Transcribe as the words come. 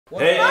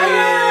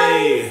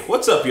Hey,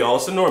 what's up, y'all?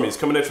 It's the Normies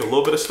coming at you with a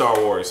little bit of Star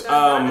Wars.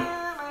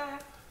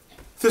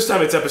 This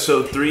time it's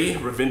episode 3,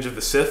 Revenge of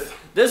the Sith.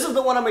 This is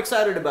the one I'm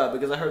excited about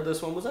because I heard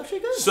this one was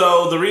actually good.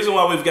 So the reason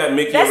why we've got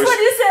Mickey That's what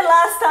you said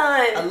last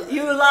time,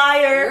 you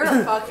liar.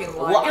 You're a fucking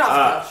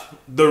liar.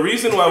 The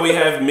reason why we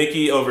have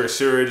Mickey over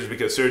Surge is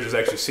because Surge has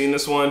actually seen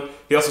this one.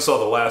 He also saw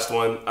the last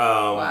one.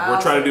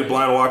 We're trying to do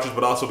blind watchers,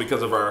 but also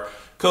because of our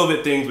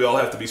COVID things, we all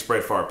have to be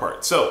spread far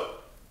apart. So,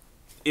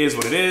 is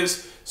what it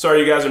is.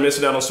 Sorry you guys are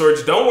missing out on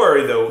Surge. Don't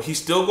worry though, he's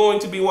still going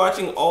to be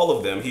watching all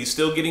of them. He's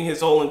still getting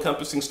his whole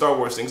encompassing Star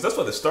Wars things. That's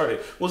why this started,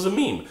 was a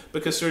meme,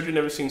 because Surge had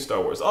never seen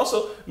Star Wars.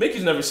 Also,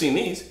 Mickey's never seen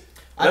these.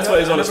 That's why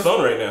he's on his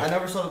phone right now. I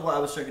never saw I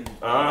was checking.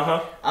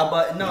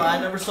 But no, I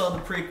never saw the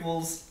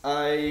prequels.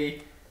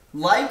 I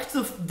liked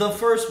the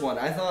first one.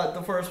 I thought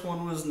the first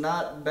one was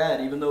not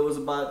bad, even though it was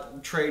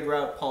about trade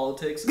route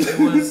politics.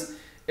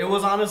 It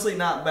was honestly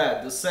not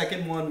bad. The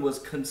second one was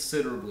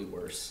considerably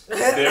worse.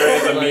 There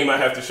is a meme I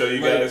have to show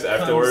you guys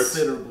afterwards.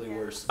 Considerably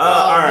worse.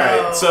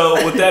 Alright, no.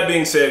 So with that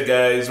being said,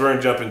 guys, we're going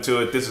to jump into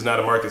it. This is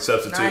not a market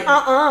substitute.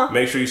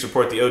 Make sure you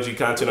support the OG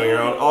content on your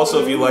own. Also,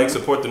 if you like,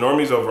 support the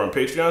Normies over on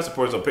Patreon.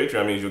 Support us on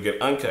Patreon means you'll get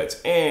uncuts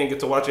and get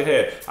to watch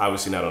ahead.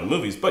 Obviously not on the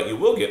movies, but you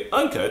will get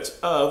uncuts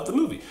of the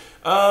movie.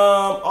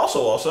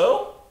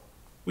 Also,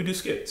 we do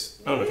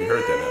skits. I don't know if you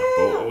heard that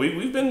now, but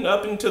we've been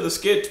up into the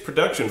skit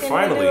production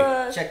finally.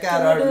 Check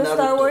out our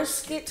Star Wars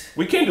skit.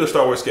 We can do a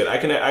Star Wars skit. I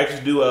can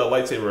actually do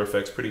lightsaber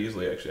effects pretty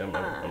easily. Actually, We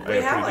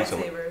have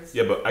lightsabers.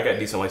 Yeah, but I got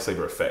decent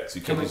lightsaber effects.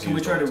 You can we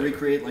try to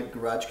recreate like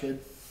Garage Kid?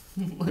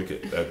 We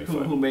could. That'd be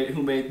fun. Who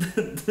made?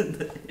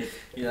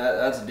 Yeah,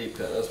 that's a deep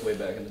cut. That's way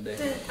back in the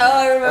day. Oh,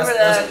 I remember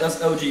that.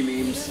 That's OG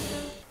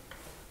memes.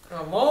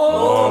 A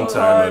long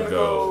time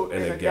ago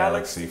in a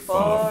galaxy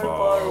far,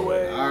 far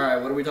away. Alright,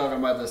 what are we talking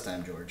about this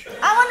time, George?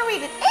 I want to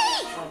read it.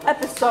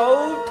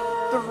 Episode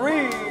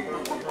 3.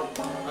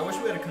 I wish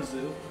we had a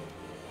kazoo.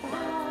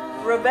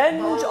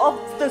 Revenge of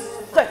the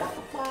Sith.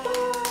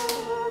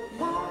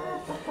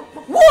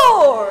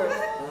 War!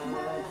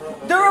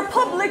 The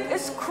Republic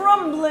is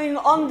crumbling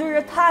under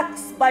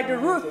attacks by the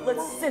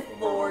ruthless Sith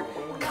Lord,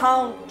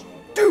 Count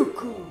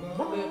Dooku.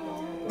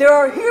 There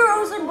are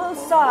heroes on both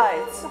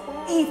sides.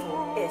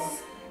 Evil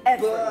is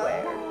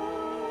everywhere.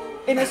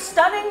 In a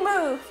stunning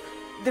move,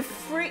 the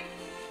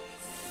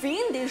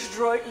fiendish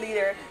droid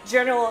leader,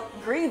 General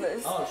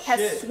Grievous,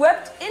 has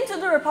swept into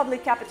the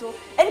Republic capital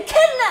and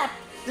kidnapped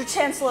the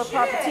Chancellor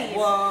Palpatine,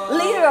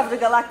 leader of the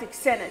Galactic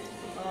Senate.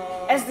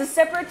 As the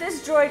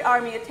separatist droid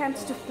army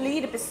attempts to flee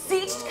the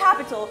besieged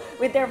capital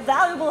with their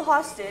valuable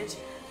hostage,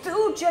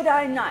 2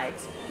 Jedi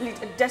Knights lead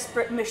a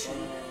desperate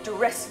mission to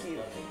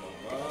rescue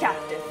the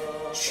captive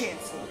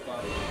Chancellor.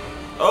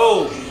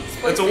 Oh,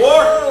 it's a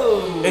war!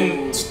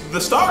 And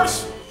the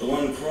stars? The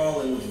one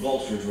crawling with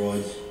vulture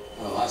droids.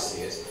 Oh, I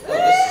see it. Oh,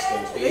 this is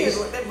going to be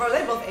easy. They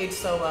both aged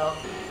so well.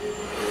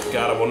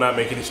 God, I will not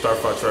make any Star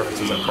Fox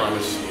references, I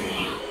promise.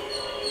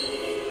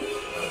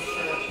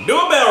 Do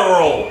a barrel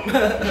roll!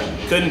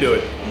 Couldn't do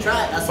it.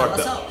 Try it, that's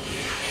Fucked up.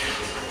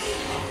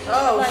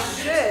 Oh,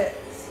 shit.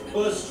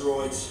 Buzz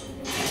droids.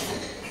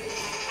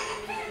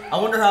 I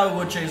wonder how it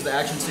would change the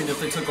action scene if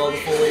they took all the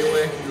Foley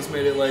away and just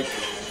made it like...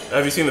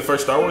 Have you seen the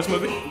first Star Wars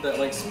movie? That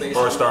like space...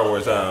 Or Star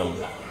Wars, fuck!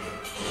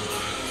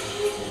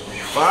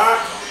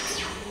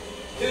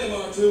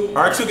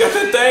 R2 got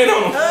that thing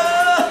on him!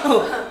 Oh!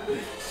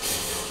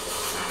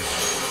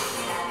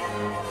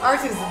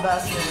 R2's the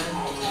best, man.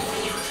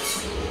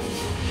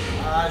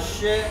 Ah,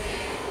 shit.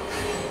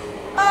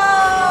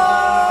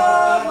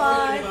 Oh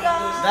my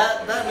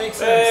god. That makes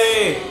sense.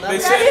 Hey! They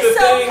That said is the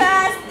so thing!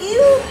 fast.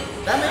 Ew!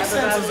 That makes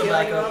sense as a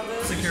backup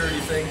security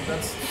thing.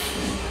 That's...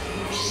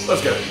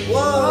 Let's go.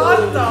 Whoa!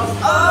 What the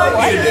fuck?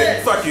 Eat a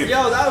dick. Fuck you.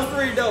 Yo, that was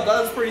pretty dope.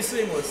 That was pretty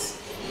seamless.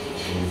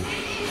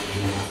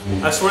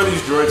 I swear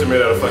these droids are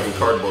made out of fucking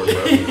cardboard,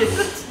 bro.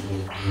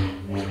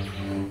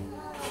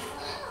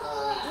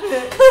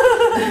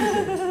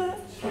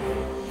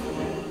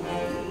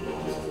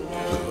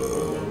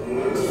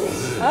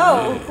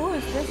 Oh, who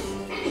is this?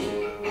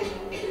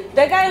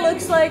 That guy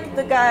looks like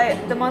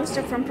the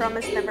monster from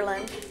Promised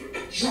Neverland.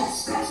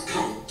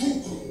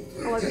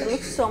 Oh, it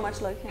looks so much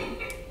like him.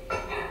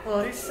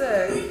 Oh, he's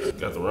sick.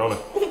 Got the Rona.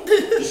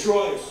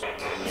 Destroyers.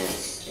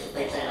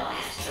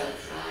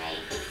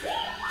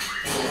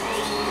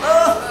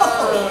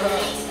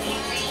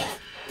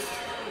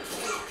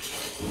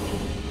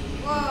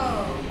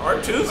 Whoa.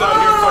 R2's out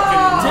here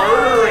fucking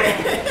murdering!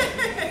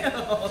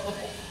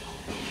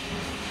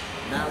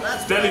 Now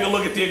that's... Standing and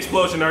look at the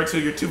explosion,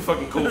 R2, you're too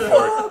fucking cool for it.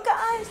 Oh,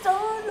 guys,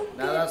 don't look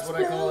Now that's what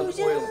I call an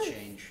oil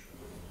change.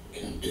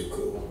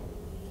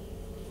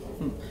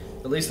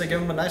 At least they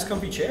give him a nice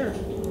comfy chair. I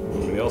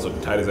mean, they also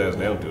tied his ass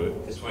down to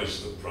it. Twice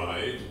the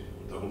pride,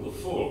 double the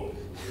fall.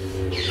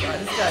 This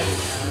guy's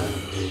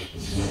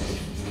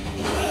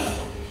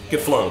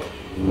Get flung.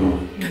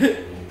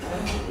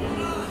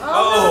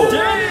 Oh,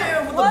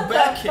 damn! With what the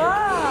back the kick.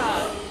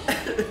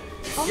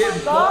 fuck? Oh Get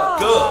my god.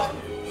 Good.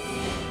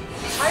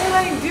 How are you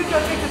letting Duke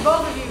take the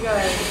both of you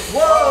guys?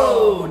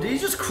 Whoa! Did he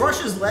just crush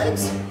his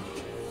legs?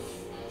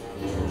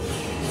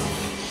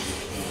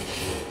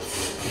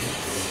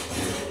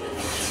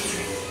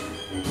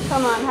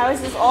 Come on, how is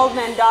this old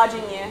man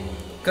dodging you?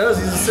 Cause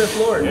he's a Sith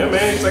Lord. Yeah,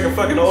 man, he's like a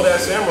fucking old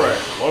ass samurai.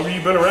 The longer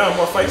you've been around,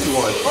 more fights you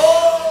won.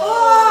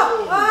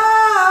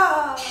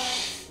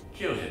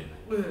 Kill him.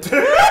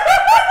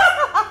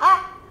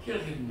 Kill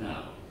him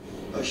now.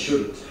 I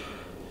shouldn't.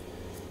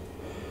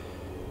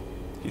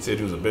 He said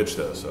he was a bitch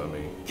though, so I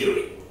mean. Do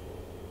it.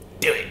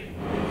 Do it.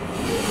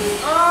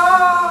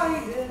 Oh,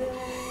 he did it.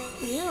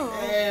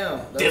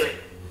 Damn.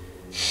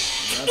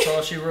 That's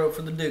all she wrote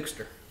for the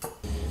Dukester.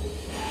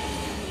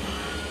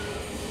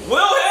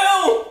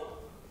 Wilhelm!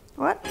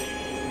 What?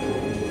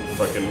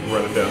 Fucking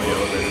running down the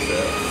elevator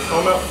shaft.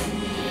 Oh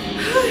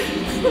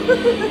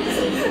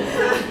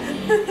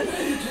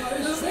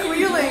Just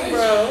squealing,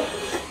 bro.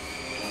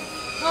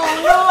 Oh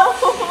no!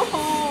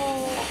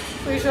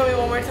 Please show me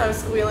one more time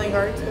squealing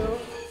R2.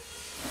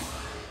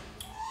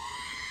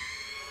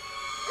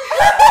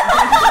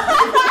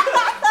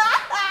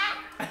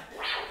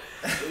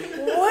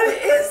 What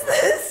is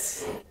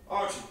this?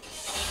 Archie.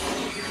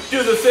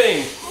 Do the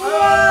thing.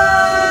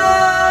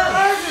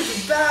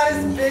 Arthur's the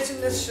baddest bitch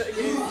in this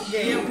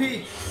game.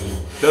 EMP.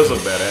 Does look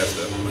badass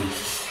though.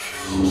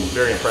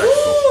 Very impractical.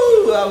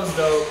 Ooh, that was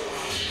dope.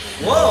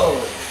 Whoa.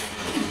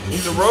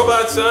 He's a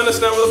robot, son. That's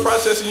not where the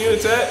processing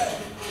unit's at.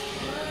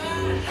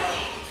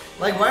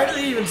 Like, why did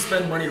they even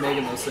spend money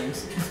making those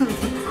things?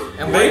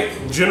 And They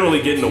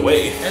generally get in the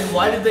way. And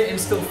why did they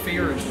instill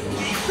fear into them?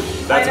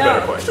 That's a I better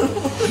know. question.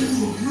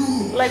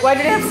 Like, why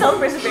do they have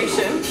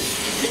self-preservation?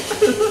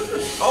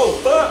 Oh,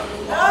 fuck.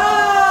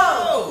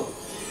 Oh!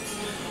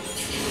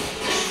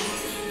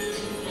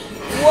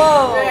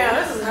 Whoa! Damn,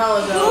 this is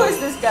hella Who dope. is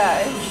this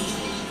guy?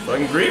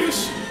 Fucking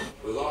Grievous.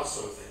 We lost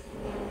something.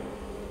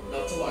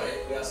 Not to worry,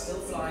 we are still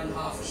flying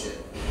half a ship.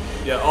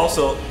 Yeah,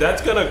 also,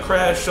 that's gonna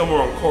crash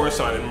somewhere on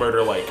Coruscant and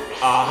murder like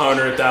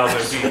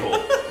 100,000 people.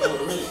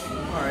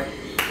 Alright.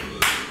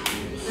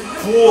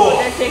 Whoa.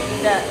 They're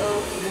taking that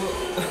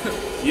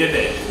oath. You're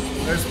dead.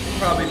 There's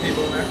probably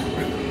people in there.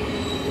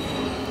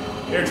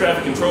 Air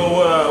traffic control,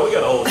 we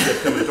got a whole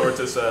ship coming towards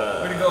us. We're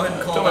gonna go ahead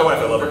and call Tell my that wife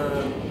I one, love her. we're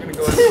gonna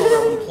go ahead and call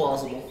that one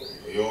plausible.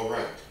 Are you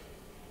alright?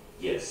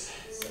 Yes.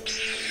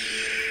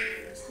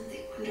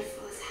 Something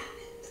wonderful has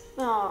happened.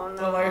 Oh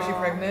no. Oh, why is she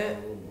pregnant?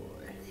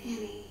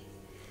 Annie.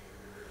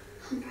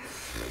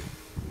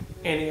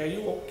 Annie, are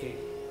you okay?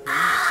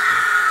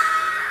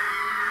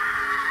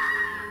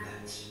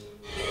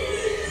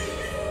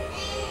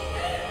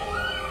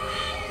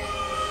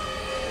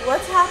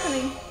 What's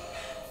happening?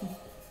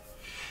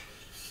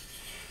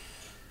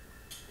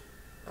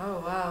 Oh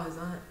wow, he's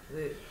on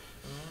it.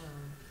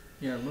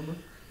 Yeah, remember?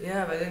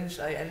 Yeah, but I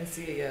didn't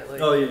see it yet. Like,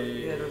 Oh,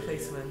 yeah. The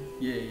replacement.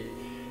 Yeah.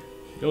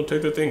 You don't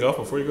take that thing off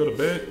before you go to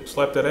bed.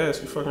 Slap that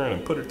ass. You fuck around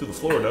and put it through the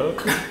floor, dog.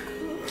 How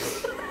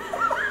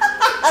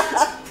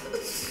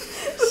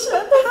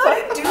do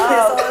you do this? I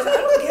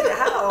don't get it.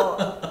 How?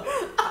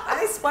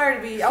 I aspire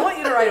to be. I want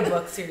you to write a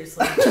book,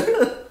 seriously.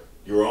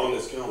 You are on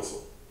this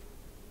council,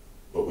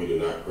 but we do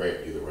not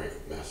grant you the rank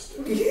of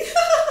master.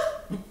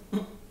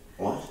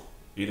 What?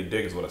 Eat a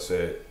dick is what I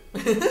said.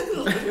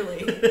 Literally.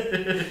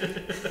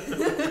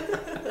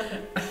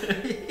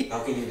 How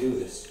can you do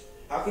this?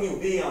 How can you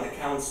be on the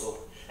council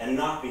and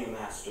not be a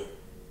master?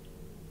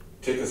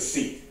 Take a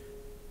seat,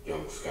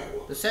 young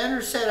Skywalker. The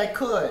senator said I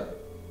could.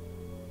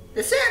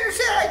 The senator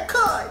said I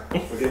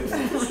could. Forgive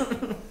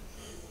me.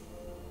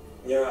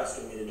 You're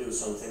asking me to do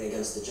something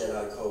against the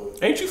Jedi Code,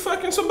 Ain't you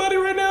fucking somebody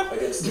right now?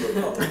 against the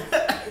Republic,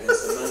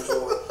 against the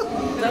mentor.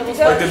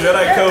 Like the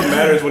Jedi Code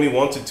matters when he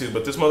wants it to,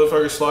 but this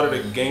motherfucker slaughtered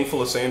a gang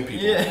full of sand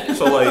people. Yeah.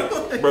 So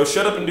like, bro,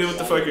 shut up and do what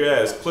the fuck you're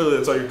asked. Clearly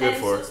that's all you're good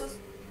for. Did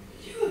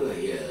you ever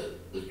hear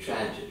the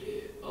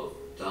tragedy of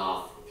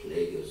Darth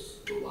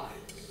Plagueis the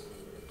Wise?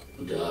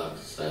 The dark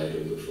side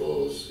of the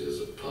Force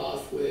is a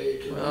pathway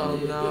to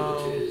many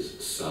abilities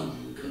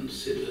some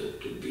consider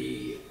to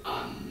be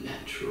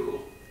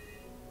unnatural.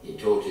 He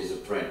taught his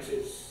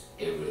apprentice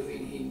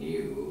everything he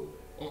knew.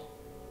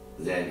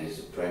 Then his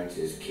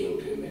apprentice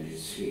killed him in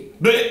his sleep.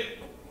 Blech.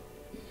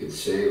 He could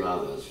save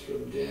others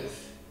from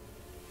death,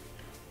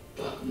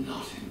 but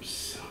not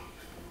himself.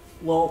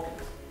 Well,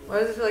 Why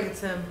does it feel like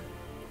it's him?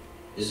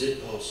 Is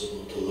it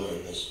possible to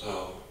learn this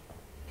power?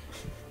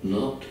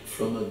 Not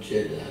from a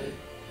Jedi.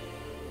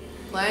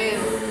 Playing.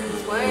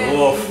 He's playing.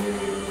 Wolf.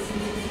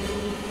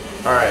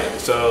 Alright,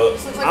 so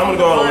This looks like I'm gonna one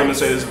go of on a the limb and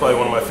say parts. this is probably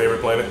one of my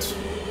favorite planets.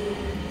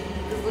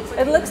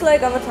 It looks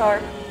like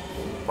Avatar.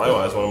 Probably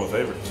why it's one of my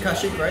favorites.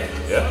 Kashyyyk, right?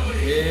 Yeah.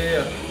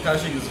 Yeah.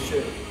 Kashyyyk is the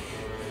shit.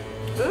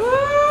 Ooh,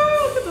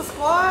 look at the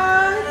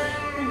squad.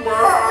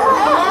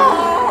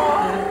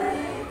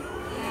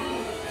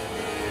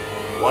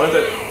 Why did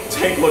that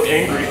tank look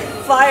angry?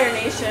 Fire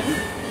Nation.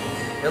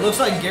 It looks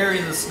like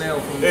Gary the Snail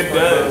from It SpongeBob.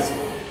 does.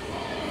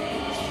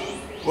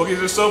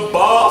 Wookiees are so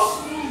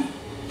boss.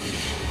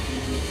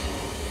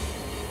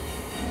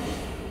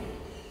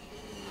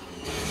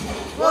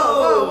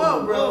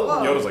 Whoa, bro.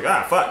 Whoa. Yoda's like,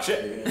 ah, fuck,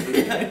 shit.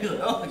 He's like,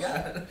 oh my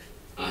god.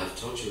 I have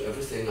taught you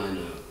everything I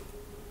know,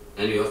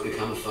 and you have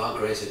become a far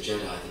greater Jedi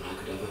than I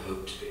could ever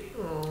hope to be.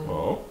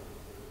 Oh.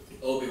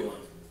 Obi-Wan,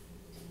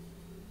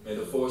 may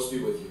the Force be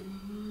with you.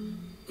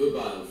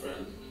 Goodbye, old friend.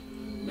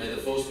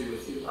 force be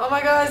with you. Oh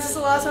my god, is this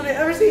the last time they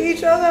ever see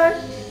each other?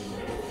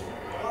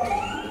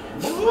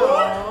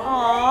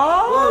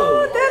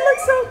 Aww, that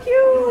looks so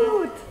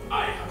cute.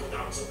 I have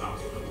doubts about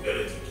your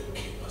ability to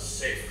keep us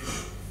safe.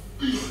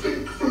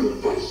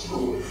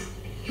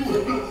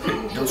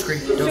 Don't scream.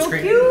 Don't So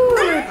scream. cute.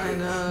 I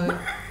know.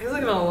 He's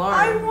like an alarm.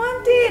 I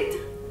want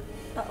it.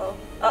 Uh-oh.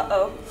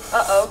 Uh-oh.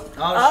 Uh-oh.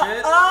 Oh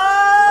shit.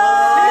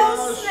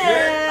 Oh, shit.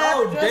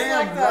 Oh snap. damn,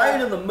 like that.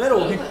 right in the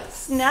middle.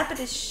 Snap it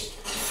is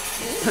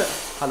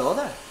Hello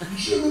there.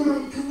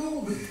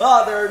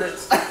 Oh, there it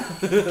is.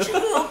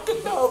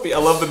 I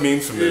love the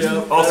memes from this.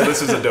 Yeah. Also,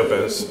 this is a dope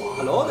ass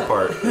Hello there.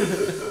 part.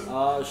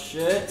 Oh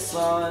shit,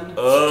 son.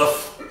 Ugh.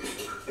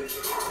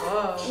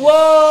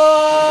 What?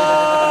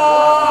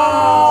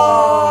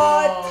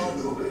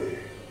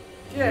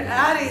 Get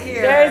out of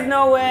here. There's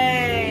no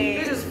way.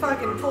 You just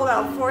fucking pulled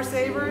out 4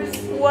 sabers.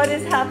 What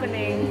is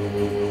happening?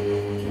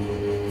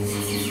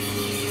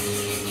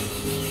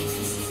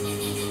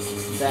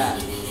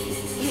 That.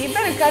 He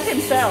better cut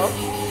himself.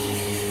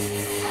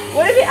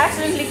 What if he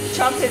accidentally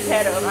chopped his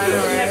head off? I know,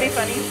 Wouldn't that right? be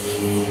funny?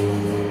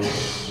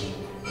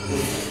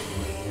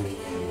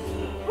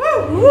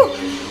 Woo!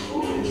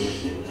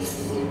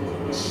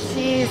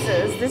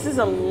 Jesus, this is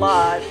a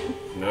lot.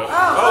 No.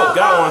 Oh,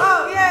 got one.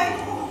 Oh, yay.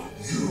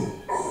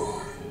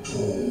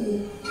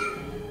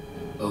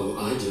 Oh,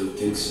 I don't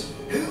think so.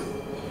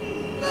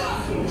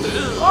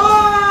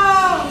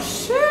 Oh,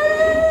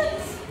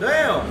 shit.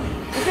 Damn.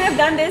 You could have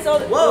done this all.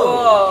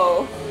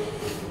 Whoa.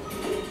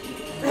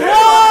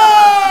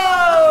 Whoa!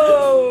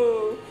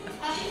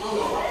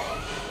 Whoa!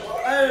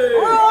 Hey.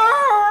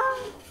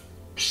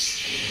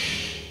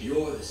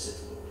 You're the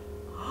Sith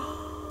Lord.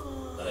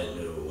 I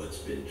know what's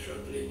been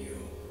troubling you.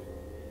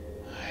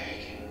 I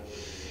can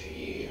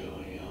feel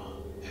your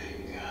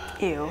anger.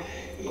 Ew.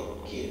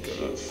 It gives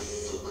you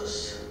focus,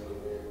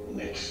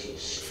 makes you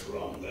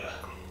stronger.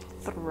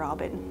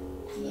 Throbbing.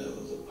 Know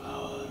the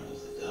power of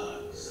the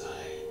dark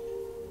side.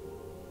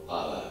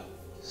 Power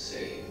to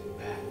save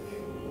back.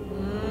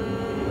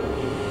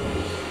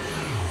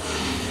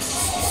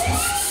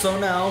 So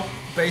now,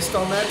 based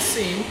on that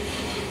scene,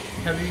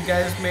 have you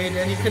guys made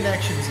any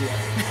connections yet?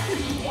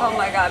 Oh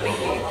my god, Mickey.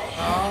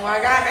 Oh my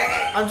god,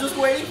 Mickey. I'm just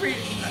waiting for you.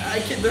 I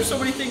can't. There's so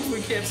many things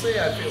we can't say.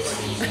 I feel like.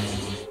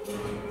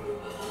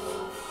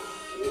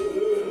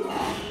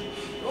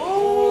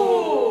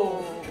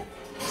 Ooh.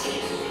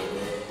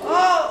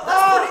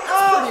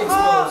 Pretty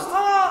exposed.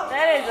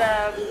 That is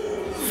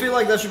I feel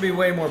like that should be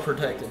way more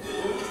protected.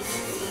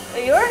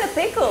 You're in a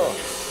pickle.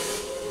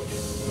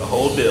 The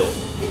whole deal.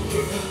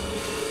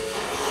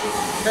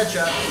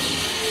 Headshot.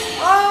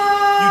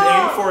 You'd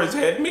aim for his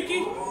head, Mickey?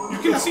 You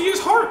can see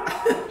his heart.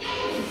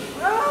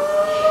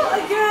 Oh,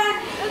 again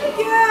and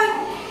again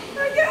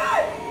and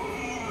again.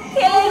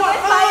 Killing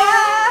with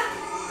fire.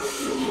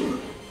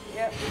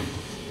 Yep.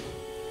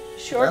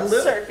 Short That'll do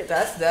it. circuit.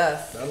 That's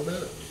death. That'll do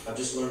it. I've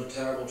just learned a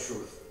terrible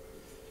truth.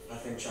 I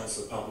think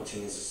Chancellor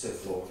Palpatine is a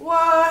Sith Lord.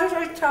 What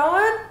are you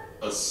telling?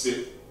 A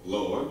Sith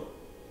Lord?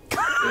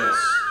 Yes,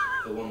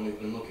 the one we've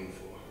been looking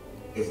for.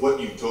 If what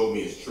you've told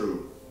me is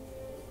true,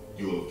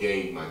 you will have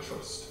gained my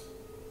trust.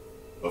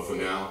 But for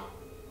now,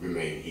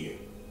 remain here.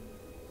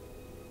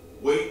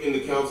 Wait in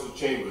the council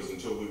chambers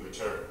until we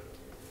return.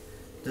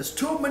 There's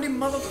too many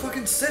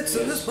motherfucking Siths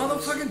in this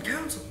motherfucking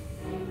council.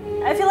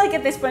 I feel like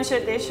at this point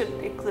they should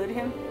include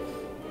him.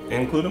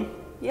 Include him?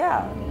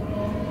 Yeah.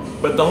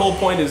 But the whole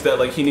point is that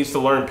like he needs to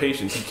learn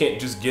patience. He can't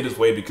just get his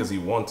way because he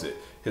wants it.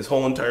 His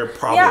whole entire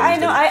problem Yeah, I is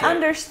know. that he I can't.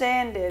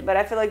 understand it, but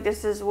I feel like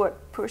this is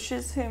what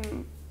pushes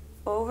him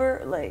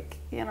over. Like,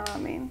 you know what I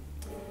mean?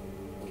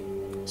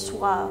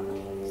 Suave.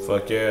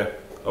 Fuck yeah.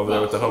 Over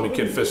there with the homie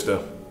Kid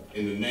Fisto.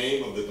 In the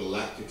name of the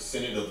Galactic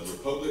Senate of the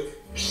Republic,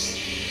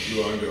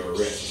 you are under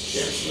arrest,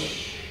 Chancellor.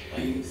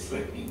 Are you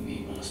threatening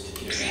me, Master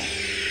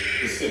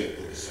Jedi? The Senate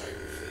will decide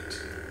your fate.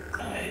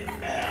 I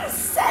am.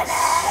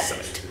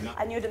 Senate!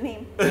 I knew the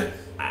meme.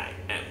 I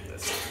am the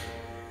Senate.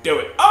 Do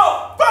it.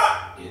 Oh,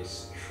 fuck!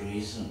 It's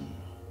treason,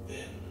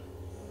 then.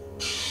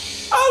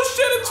 Oh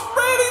shit, it's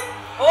spreading!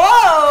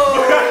 Whoa!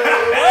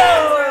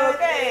 Whoa!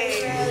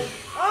 Okay.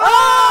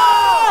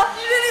 Oh!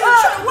 You didn't even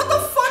try. What the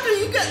fuck are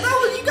you guys?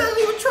 You guys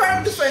didn't even try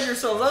to defend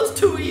yourselves. That was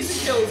 2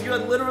 easy kills. You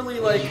had literally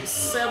like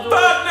several.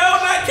 Fuck, no,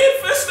 not Kid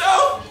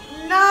Fisto!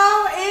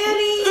 No,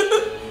 Annie.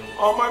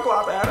 Oh my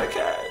god,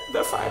 Anakin,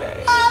 the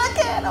fighting.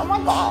 Anakin, oh my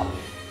god.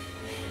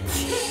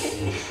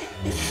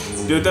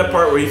 Dude, that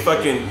part where he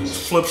fucking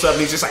flips up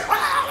and he's just like,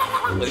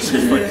 it's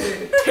just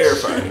fucking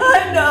terrifying.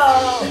 I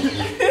know.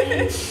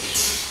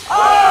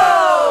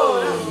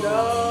 Oh! No.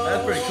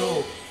 That's pretty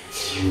cool.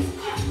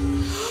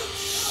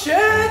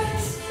 Shit.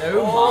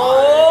 Oh my.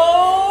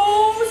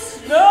 Oh,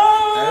 snap!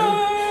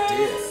 Oh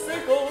dear.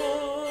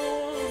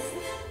 Sickles.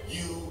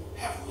 You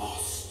have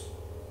lost.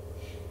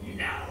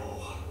 Now.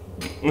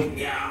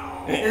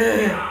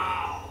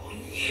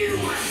 You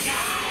are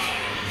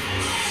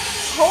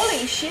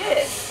Holy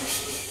shit.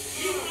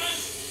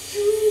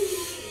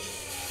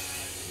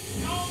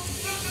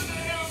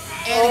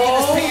 Anakin is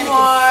Oh panicking.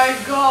 my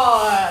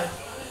god.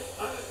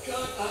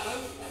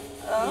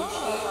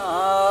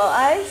 Oh.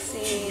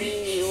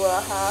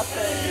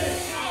 nothing.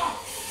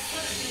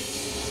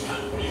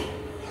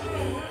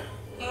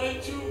 I'm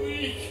too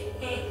weak.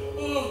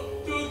 Oh,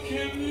 don't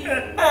kill me.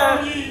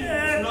 Please.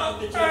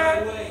 Not the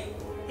Jedi way.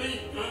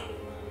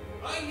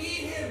 I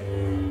need him.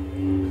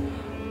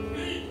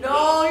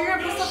 No, you're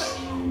gonna put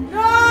something. No!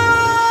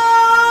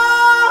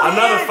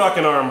 Another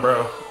fucking arm,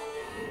 bro.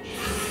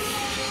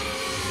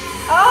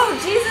 Oh,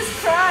 Jesus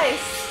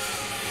Christ.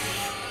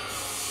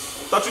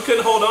 Thought you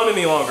couldn't hold on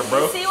any longer,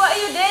 bro. See what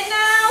you did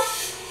now?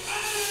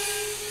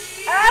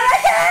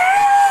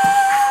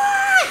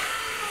 Anakin!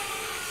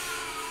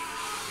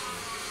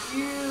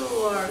 You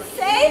are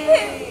Save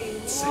him!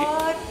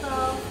 What the?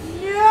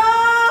 No!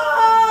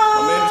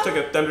 My man just took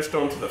a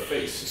thunderstorm to the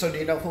face. So do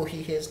you know who he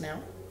is now?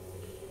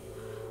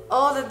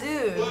 Oh, the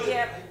dude.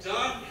 Yep.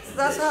 Done. So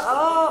that's not.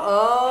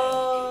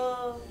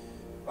 Oh.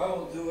 I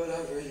will do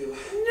whatever you.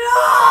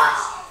 No!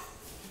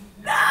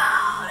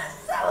 No! The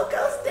cell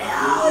goes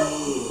down.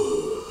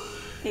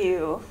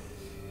 Ew.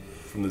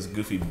 From this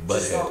goofy Just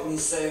butthead. help me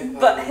save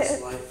But-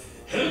 Padme's life.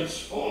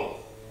 Henceforth,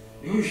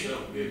 you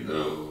shall be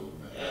known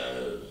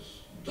as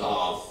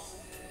Darth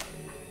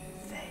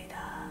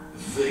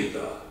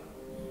Vader.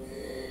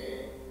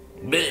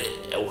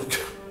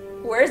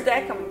 Where's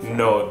that coming from?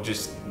 No,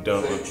 just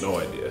don't. No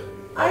idea.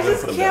 I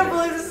just can't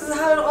believe this is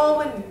how it all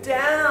went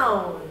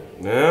down.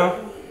 Yeah.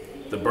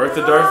 The birth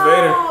of Darth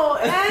Vader. Oh,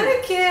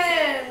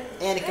 Anakin!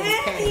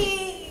 Anakin's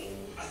Annie!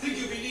 I think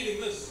you'll be needing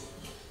this.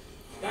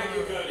 Thank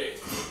you, Cody.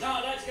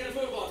 Now let's get a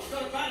move on. We've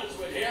got a battle to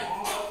win here.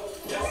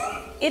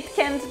 Yes. It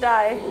can't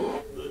die.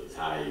 The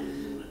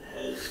time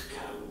has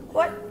come.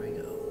 What?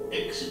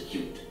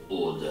 Execute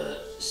Order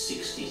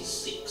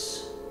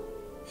 66.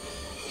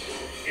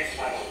 Yes,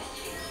 Father.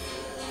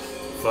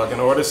 Fucking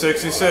Order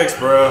 66,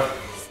 bro.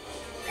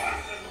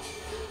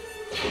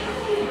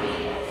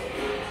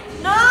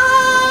 No!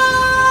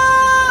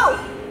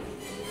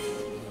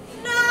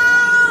 No!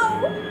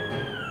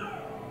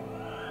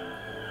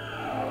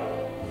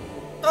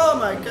 Oh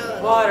my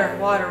god. Water,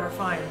 we're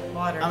fine.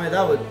 Water. I mean,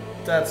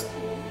 that's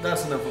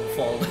enough of a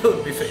fall. That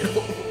would be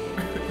fatal.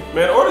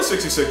 Man, Order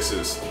 66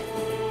 is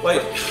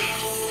like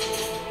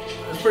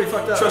It's pretty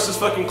fucked up. trust this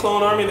fucking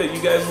clone army that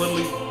you guys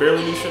literally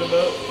barely knew shit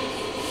about.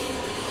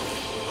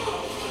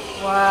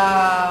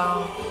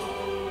 Wow.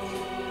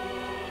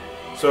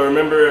 So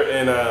remember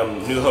in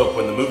New Hope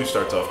when the movie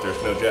starts off,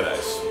 there's no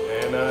Jedis,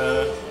 and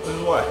this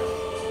is why.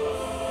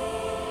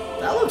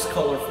 That looks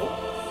colorful.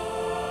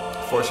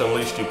 Force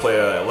Unleashed, you play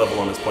a level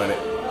on this planet.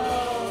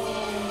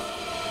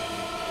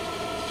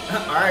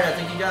 Alright, I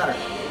think you got her. I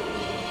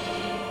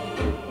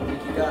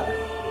think you got her.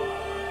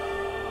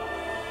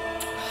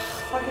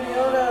 Fucking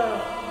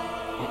Yoda.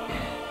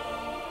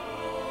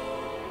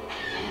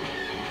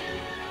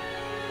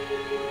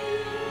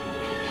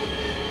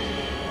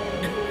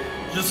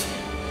 Just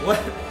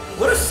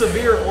what a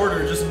severe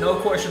order. Just no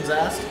questions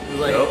asked. It was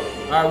like, Nope.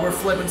 all right, we're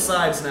flipping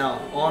sides now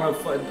on a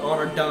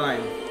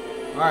dime.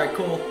 All right,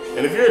 cool.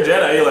 And if you're a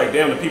Jedi, you're like,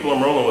 damn, the people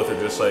I'm rolling with are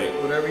just like,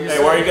 Whatever you hey,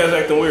 say. why are you guys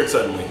acting weird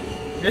suddenly?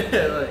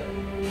 Yeah, like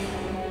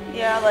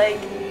Yeah, like,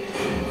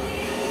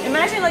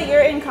 imagine like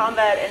you're in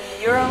combat and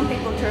your own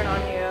people turn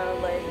on you.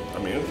 Like, I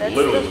mean, it's that's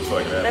literally the, just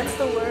like that. That's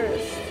the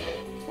worst.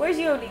 Where's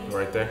Yodi?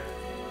 Right there.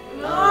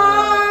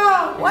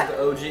 No! What?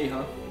 the OG,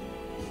 huh?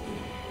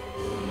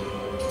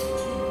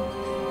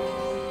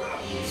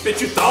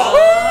 Bitch, you thought? I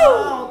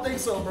don't think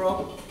so,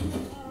 bro.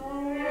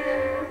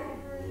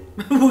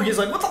 Woogie's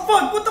like, what the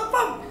fuck? What the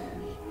fuck?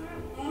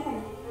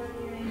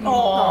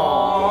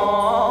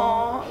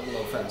 Aww. A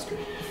little faster.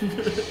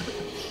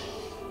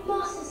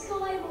 Master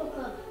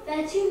Skywalker, there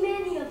are too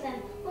many of them.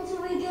 What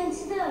are we going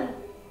to do?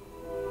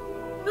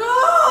 No!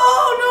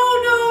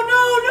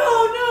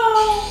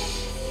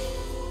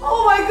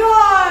 Oh my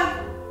god!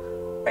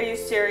 Are you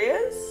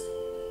serious?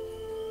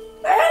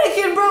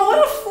 Anakin, bro, what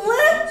a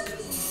flip!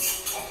 I'm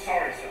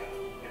sorry, sir.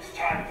 It's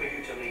time for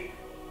you to leave.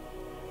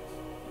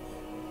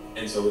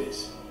 And so it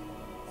is.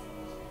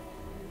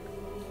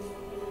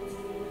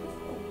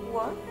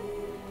 What?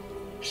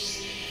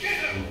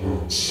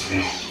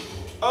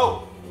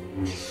 Oh.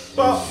 What's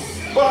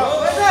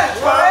that,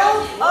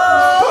 child?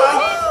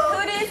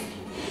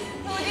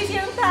 Who did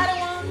young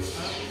Padawan?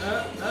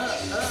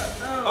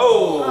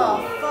 Oh. Oh,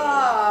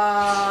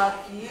 fuck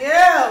you!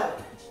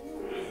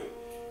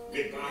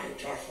 Goodbye,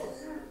 Darth.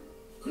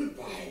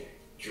 Goodbye,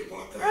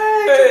 Chewbacca.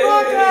 Hey,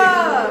 Chewbacca!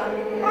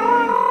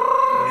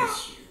 Miss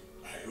you.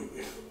 I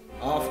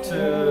will. Off to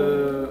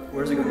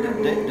where's he going?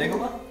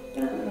 Dagobah?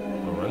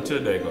 Run to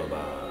Dagobah.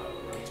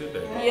 Run to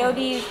Dagobah.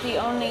 Yodi is the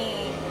only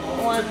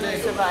one who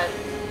survived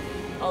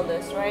all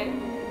this, right?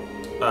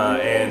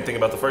 And think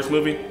about the first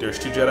movie. There's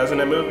 2 Jedis in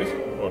that movie,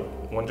 or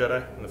 1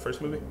 Jedi in the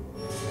first movie.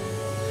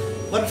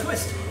 What a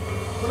twist!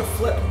 What a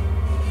flip!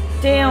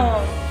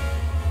 Damn.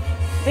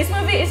 This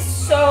movie is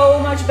so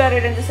much better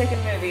than the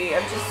second movie.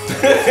 I'm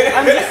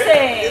just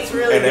saying. It's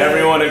really And good.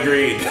 everyone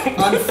agreed.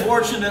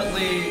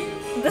 Unfortunately,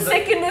 The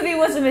second movie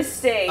was a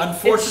mistake.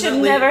 Unfortunately, it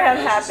should never have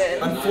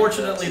happened.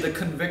 Unfortunately, the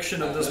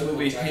conviction of this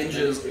movie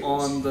hinges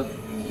on the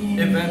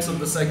events of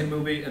the second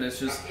movie, and it's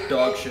just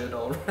dog shit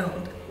all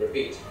around.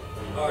 Repeat.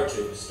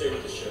 R2, stay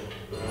with the ship.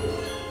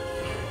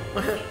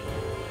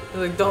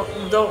 Like,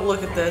 don't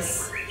look at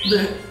this.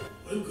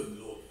 Welcome,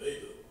 Lord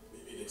Vader.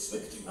 We've been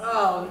expecting you.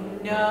 Oh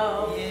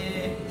no.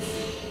 Yeah.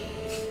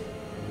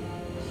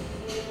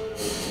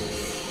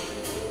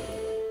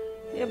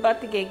 You're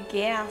about to get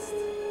gassed.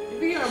 You're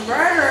being a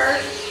murderer.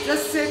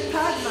 Just save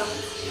Padma.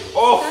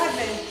 Oh,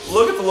 Padme.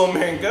 look at the little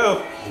man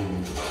go.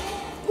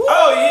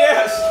 Oh,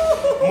 yes!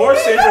 More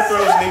saber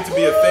throws need to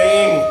be a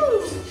thing.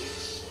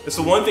 It's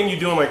the one thing you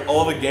do in like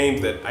all the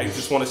games that I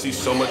just want to see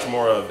so much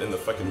more of in the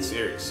fucking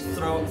series.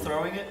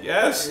 Throwing it?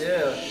 Yes.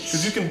 Yeah.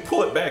 Because you can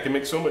pull it back. It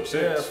makes so much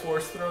sense. Yeah,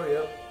 force throw,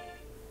 yep.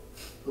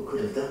 Who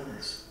could have done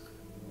this?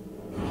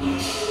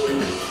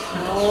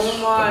 Oh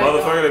my The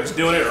motherfucker that's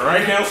doing it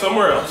right now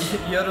somewhere else.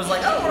 Yoda's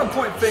like, I don't want to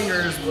point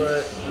fingers,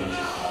 but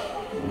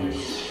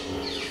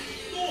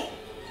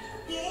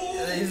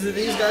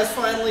these guys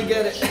finally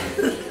get it.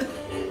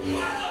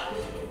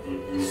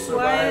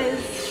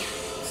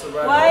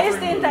 Why is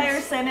the entire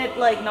Senate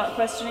like not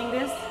questioning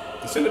this?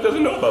 The Senate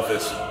doesn't know about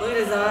this. Look at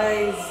his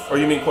eyes. Or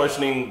you mean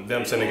questioning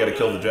them saying they gotta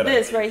kill the Jedi?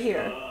 This right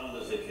here.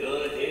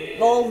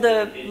 All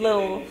the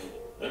little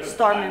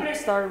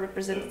star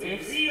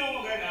representatives.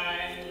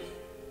 Reorganize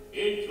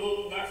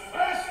into the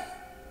first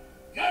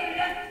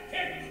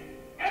galactic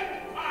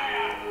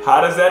empire.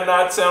 How does that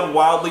not sound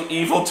wildly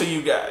evil to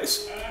you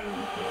guys?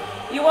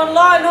 You want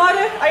law and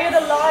order? Are you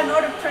the law and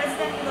order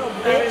president, you little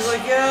bitch? He's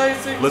like, yeah,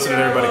 he's Listen to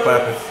everybody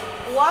clapping.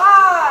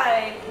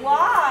 Why?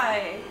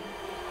 Why?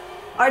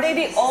 Are they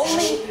the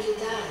only? Celebrity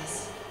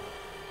dies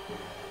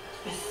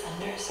with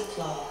thunderous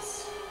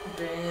applause.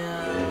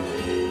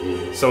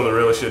 Damn. Some of the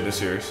realest shit in this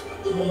series.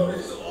 The war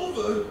is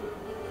over.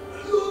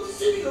 Lord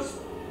Sidious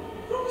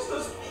promised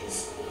us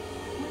peace.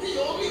 We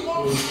only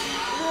want.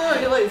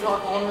 Yeah, you let you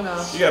talk long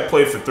enough. You got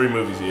played for 3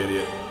 movies, you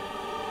idiot.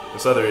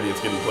 This other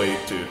idiot's getting played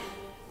too.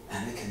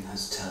 Anakin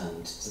has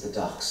turned to the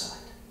dark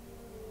side.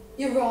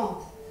 You're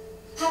wrong.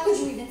 How could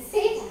you even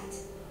say that?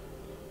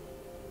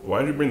 Why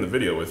did you bring the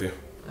video with you?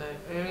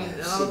 I mean,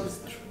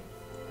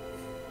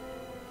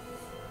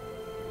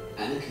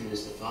 Anakin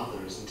is the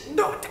father, isn't he?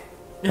 No.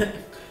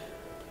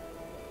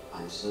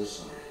 I'm so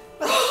sorry.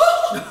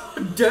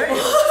 Damn.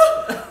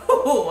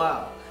 Oh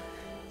wow.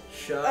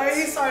 Shots. Are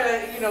you sorry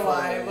that you know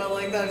why? But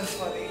like that is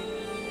funny.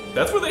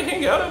 That's where they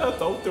hang out at? I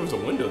thought there was a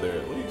window there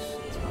at least.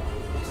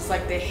 Just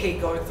like they hate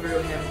going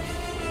through him.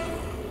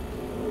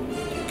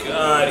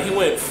 God, he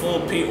went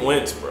full Pete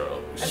Wentz,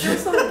 bro. Is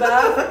this so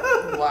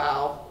bad?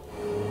 Wow.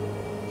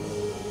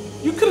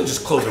 You could have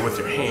just closed it with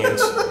your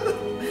hands.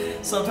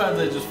 Sometimes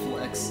they just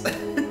flex.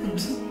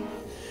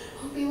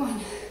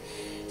 Obi-Wan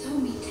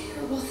told me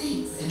terrible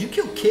things. Did you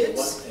kill kids?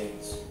 What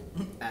things?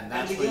 And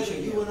that's And when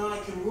together, you and I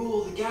can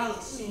rule the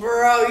galaxy.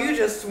 Bro, you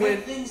just Make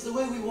went. things the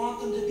way we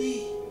want them to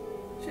be.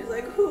 She's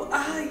like, who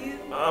are you?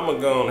 I'ma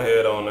go on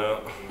head on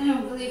out. I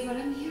don't believe what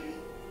I'm hearing.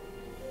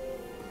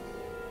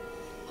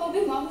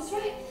 Obi-Wan was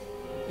right.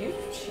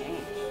 You've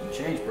changed. You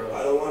changed, bro.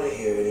 I don't want to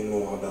hear any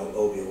more about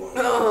Obi-Wan.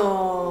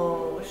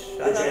 Oh, The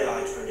shut up.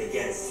 Jedi turned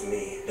against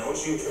me.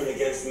 Don't you turn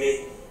against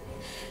me.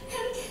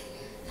 Anakin,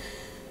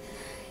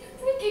 you're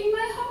breaking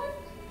my heart.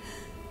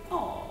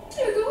 Oh.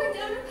 You're going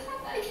down a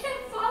path I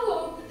can't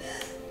follow.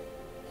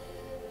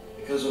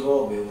 Because of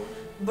Obi-Wan.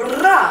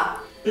 Brah!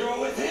 You're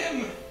with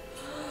him.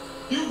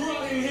 You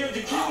brought him here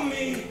to kill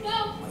me.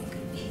 No.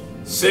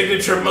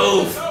 Signature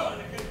move.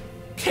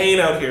 Kane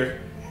out here.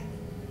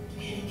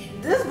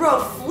 This bro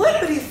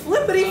flippity flip.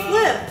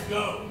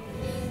 Go.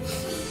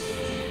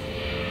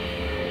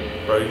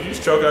 Bro, did you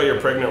just choke out your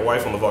pregnant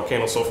wife on the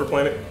volcano sulfur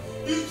planet?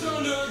 You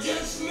turned her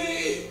against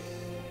me.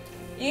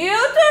 You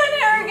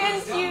turned her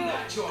against you. You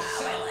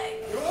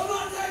will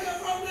not take it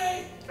from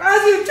me.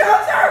 As you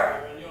chose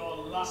her!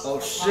 Oh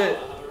shit.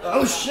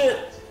 Oh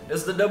shit.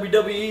 It's the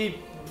WWE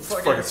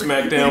Fucking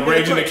SmackDown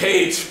Rage in the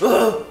Cage. If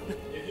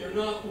you're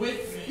not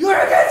with me, You're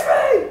against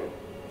me!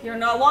 You're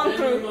not one then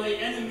you're through. my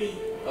enemy.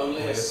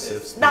 Only a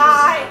Sith.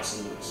 Die!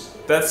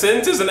 That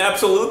sentence is an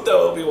absolute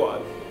though,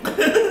 Obi-Wan. I'll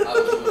do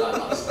what I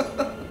must.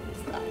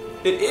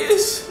 It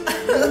is.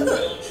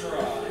 We'll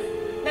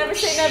try. Never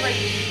say never.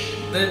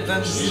 Then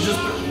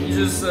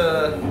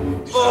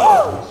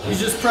you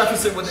just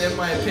preface it with "in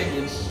my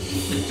opinion."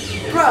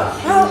 Bro,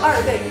 how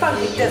are they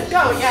fucking just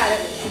going at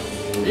it?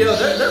 Yo,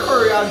 their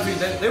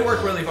choreography, they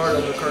work really hard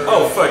on the choreography.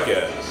 Oh fuck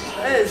yeah.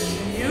 That is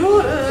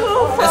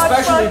beautiful.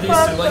 Especially these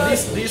two. Like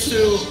these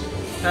two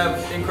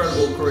have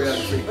incredible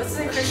choreography. What's his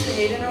name, Christian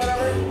Hayden or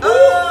whatever?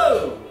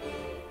 Oh!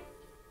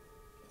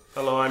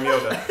 Hello, I'm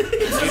Yoda.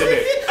 Eat a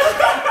dick.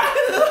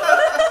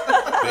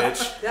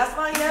 Bitch. That's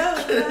my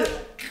Yoda.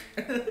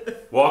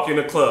 Walk in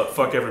the club,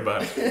 fuck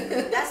everybody.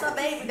 That's my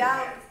baby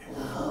dog.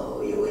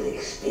 Now you will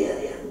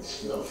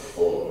experience the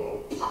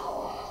full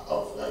power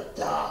of the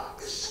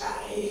dark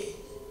side.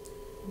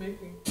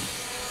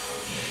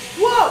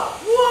 Whoa!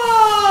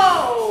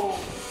 Whoa!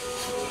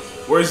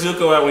 Where's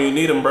Zuko at when you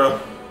need him, bro?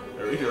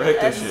 There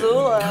Redirect that shit.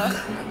 Azula.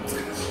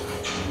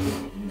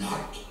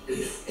 Not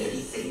if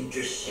anything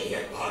to say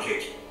about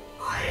it.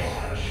 I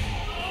have.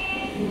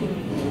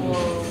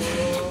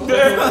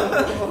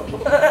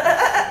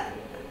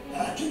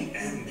 At an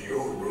end,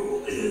 your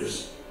rule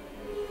is.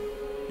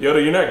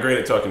 Yoda, you're not great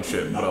at talking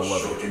shit, but I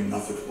love short it.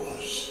 enough it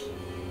was.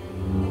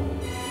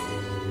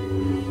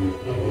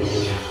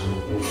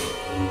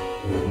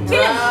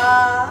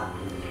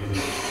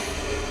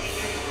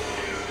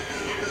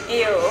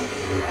 Ew.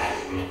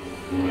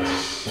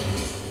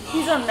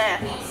 He's a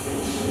mess.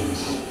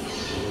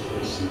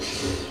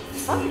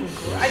 Fucking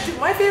great.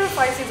 My favorite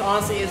fight scenes,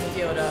 honestly, is with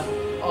Yoda.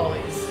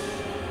 Always.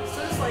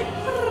 So it's like,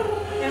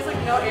 he has like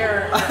no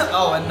air.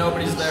 Oh, and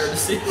nobody's there to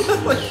see.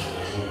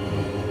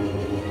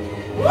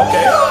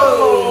 Okay.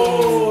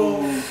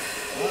 Oh!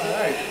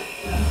 Alright.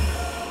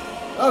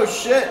 Oh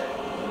shit.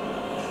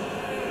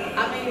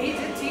 I mean, he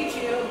did teach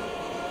you.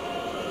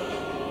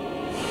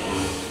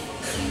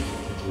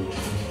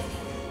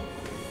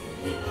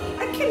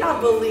 I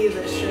cannot believe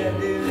this shit,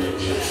 dude.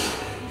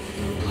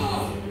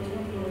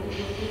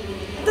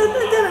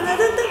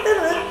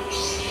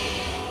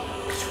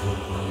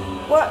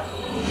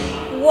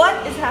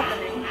 What is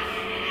happening?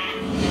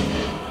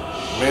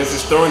 Man's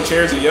just throwing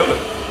chairs at Yoda.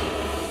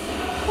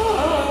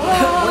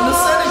 When the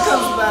Senate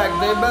comes back,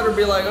 they better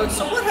be like, oh,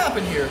 so what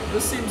happened here?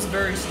 This seems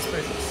very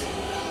suspicious.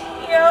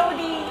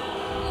 Yodi.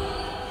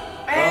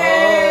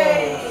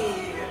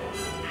 Hey!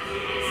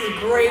 This is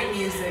great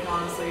music,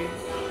 honestly.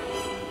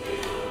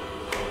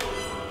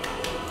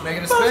 Make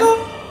it a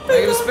spin?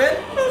 Make it a spin?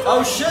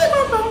 Oh shit!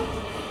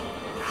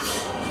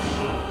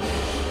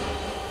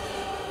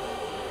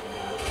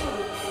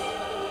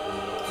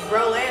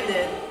 Bro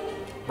landed.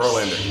 Bro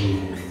landed.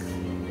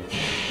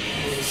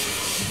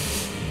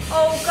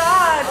 Oh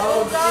god.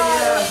 Oh, Oh god.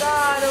 yeah. Oh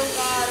god. Oh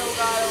god. Oh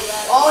god. Oh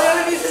god. All the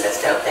other music is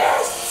still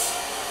fists.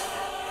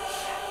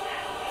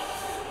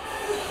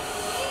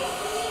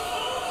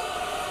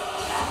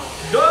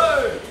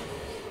 Good!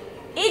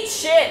 Eat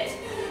shit.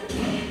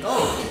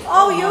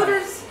 Oh,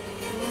 Yoder's.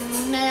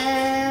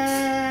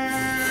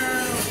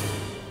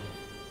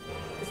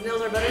 His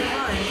nails are better than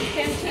mine.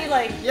 Can't he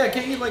like? Yeah,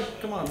 can't you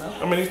like, come on now.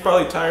 I mean, he's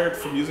probably tired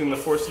from using the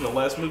Force in the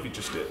last movie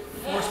just did.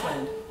 Force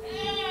land.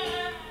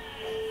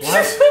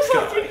 What?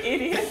 Fucking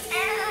idiot.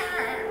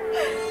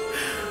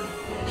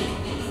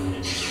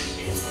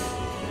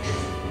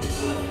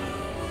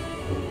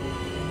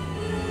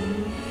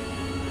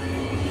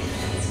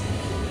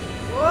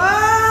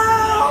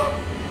 Wow!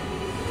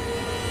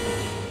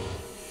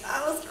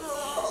 That was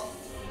cool.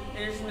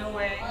 There's no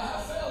way. I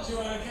have failed you,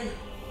 Anakin.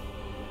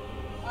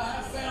 I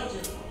have failed you.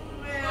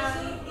 I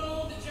should have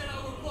known the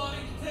Jedi were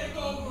plotting to take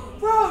over.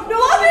 Bro, no.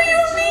 What do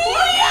you mean?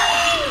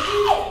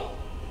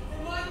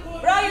 From my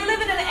point Bro, you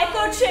live in an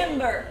echo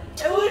chamber.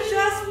 It was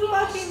just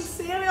fucking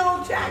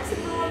Samuel Jackson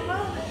for one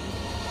moment.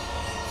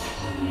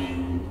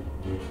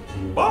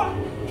 Bye.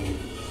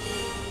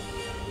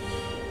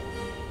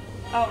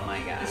 Oh my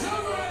god. It's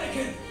over,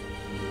 Anakin.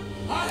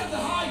 I have the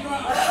high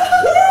ground.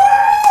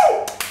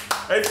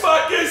 Hey,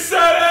 fucking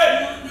said You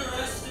it!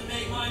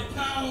 underestimate my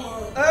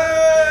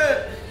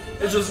power.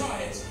 It's just Try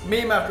it.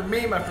 meme after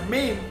meme after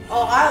meme.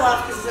 Oh, I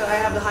laughed because I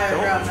have the higher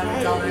Don't ground and try I'm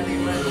it.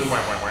 dominating. But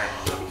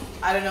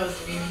I don't know what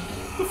you mean.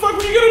 What the fuck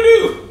were you gonna do?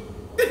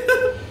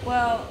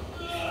 Well,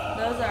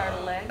 those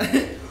are legs.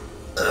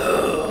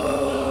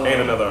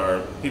 And another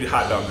arm. He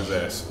hot dogged his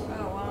ass. Oh What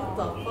wow.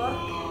 the fuck?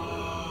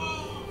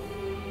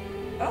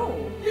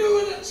 Oh. You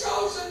were the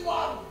chosen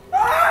one.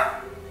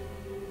 Ah!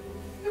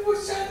 It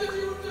was said that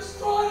you would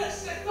destroy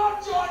us and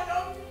not join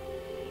them.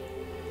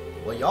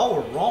 Well, y'all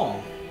were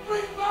wrong.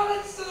 Bring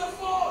balance to the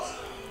Force.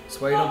 That's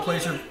why you don't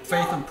place your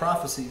faith in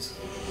prophecies.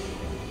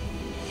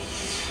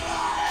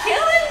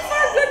 Kill him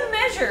for good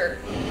measure.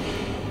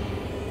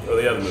 Well,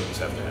 the other movies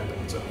have to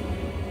happen, so.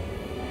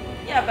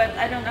 Yeah, but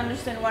I don't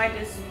understand why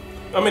this.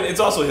 I mean, it's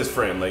also his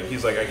friend. Like,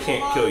 he's like, I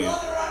can't kill you,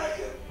 Brother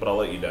Anakin, but I'll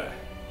let you die.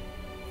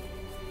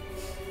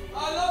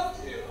 I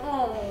loved you.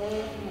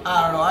 Oh.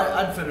 I don't know,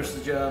 I'd finish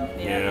the job.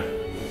 Yeah.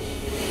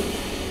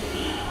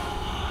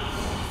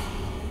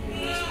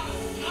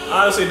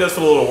 Honestly, it does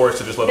feel a little worse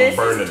to just let him This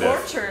burn to is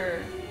death.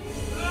 torture.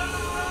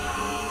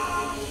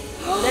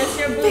 That's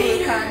your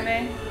boo,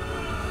 Carmen.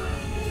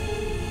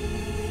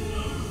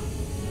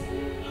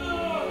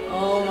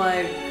 Oh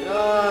my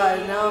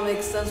god. Now it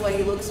makes sense why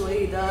he looks the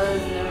way he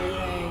does and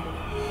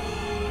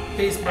everything.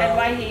 Peace, bro. And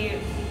why he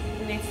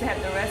needs to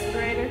have the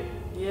respirator.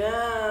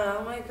 Yeah.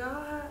 Oh my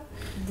god.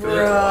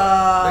 There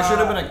Bruh. should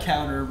have been a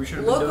counter. We should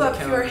have been Look doing what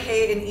a pure counter.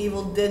 hate and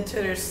evil did to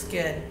their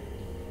skin.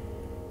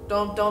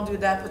 Don't do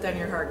that. Put that in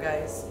your heart,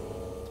 guys.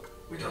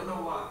 We don't know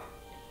why.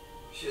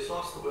 She has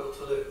lost the will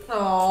to live.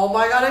 Oh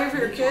my god, are you for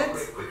your We need to kids?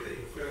 operate quickly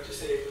if we are to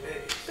save the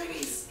babies.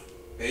 Babies.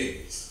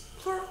 Babies.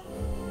 Plural.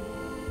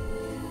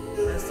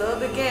 And so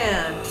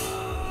began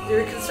the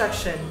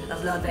reconstruction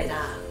of La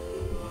Veda.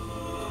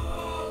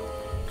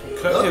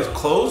 Cut his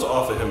clothes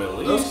off of him at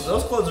least.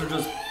 Those clothes are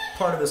just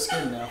part of his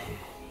skin now.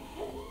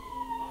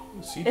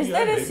 CGI Is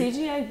that a baby?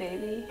 CGI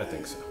baby? I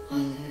think so.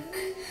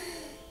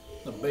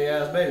 The big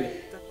ass baby.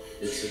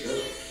 It's a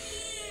girl.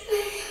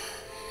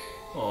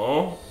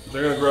 Oh,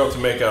 they're gonna grow up to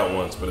make out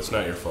once, but it's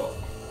not your fault.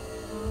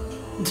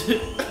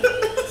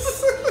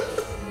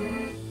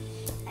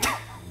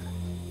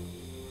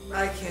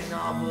 I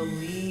cannot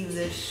believe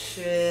this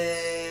shit.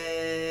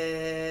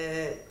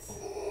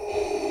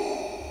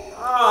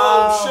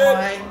 Oh shit.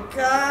 My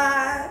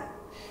god.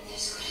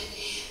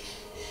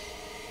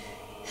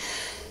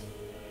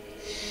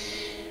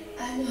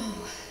 I know.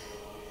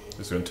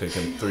 It's gonna take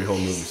him 3 whole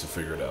movies to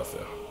figure it out,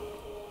 though.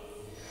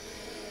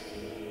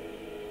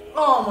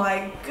 Oh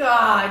my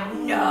god,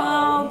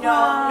 no,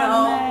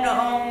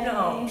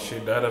 no. She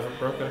died of a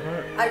broken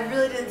heart. I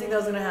really didn't think that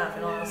was gonna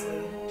happen,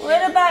 honestly.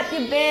 What about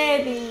your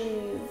babies?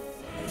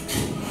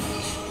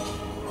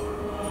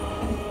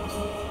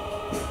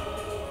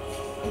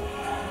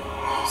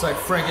 It's like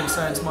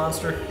Frankenstein's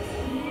monster.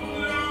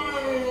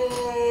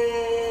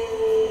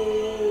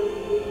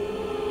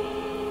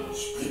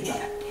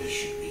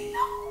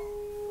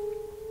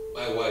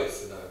 My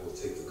wife and I will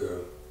take the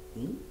girl.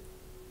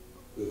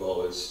 We've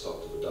always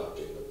talked of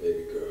adopting a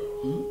baby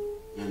girl.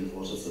 And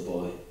what of the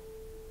boy?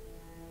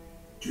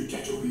 To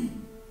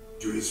Tatooine,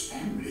 to his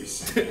family.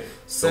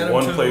 The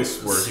one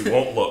place where he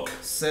won't look.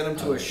 Send him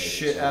to a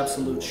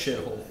absolute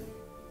shithole.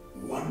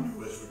 One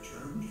who has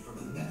returned from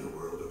the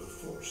netherworld of the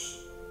Force.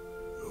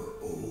 Your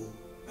old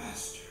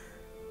master.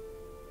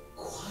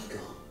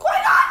 Qui-Gon.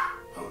 Qui-Gon!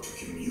 How to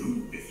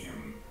commune with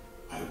him,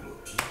 I will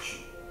teach you.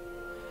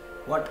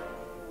 What?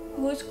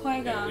 Who's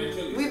Qui-Gon?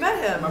 We met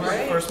him, Remember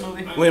right? the first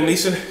movie? Liam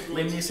Neeson?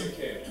 Liam Neeson?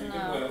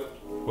 No.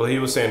 Well, he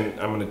was saying,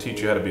 I'm gonna teach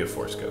you how to be a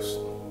Force ghost.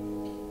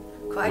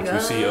 Qui-Gon. Which we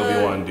see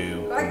Obi-Wan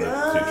do in the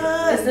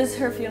future. Is this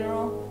her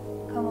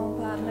funeral? Come on,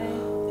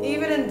 Padme.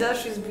 Even in death,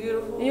 she's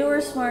beautiful. You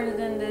were smarter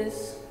than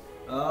this.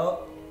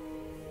 Oh.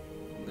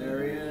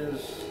 There he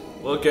is.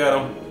 Look at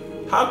him.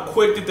 How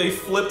quick did they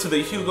flip to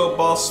the Hugo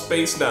Boss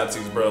space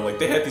Nazis, bro? Like,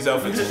 they had these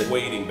outfits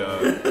waiting,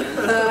 dog.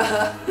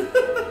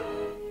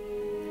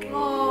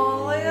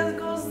 Oh, Leia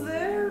goes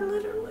there,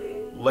 literally.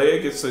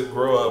 Leia gets to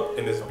grow up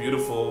in this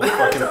beautiful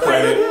fucking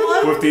planet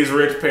with these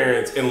rich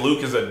parents, and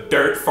Luke is a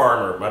dirt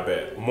farmer. My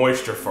bad.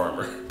 Moisture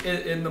farmer.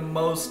 In the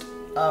most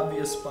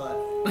obvious spot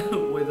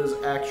with his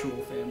actual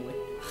family.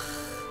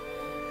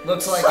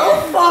 Looks like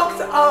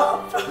fucked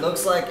up.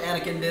 Looks like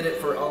Anakin did it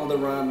for all the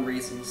wrong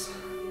reasons.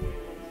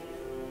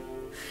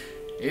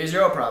 Here's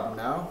your problem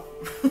now.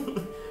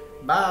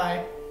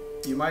 Bye.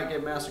 You might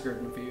get massacred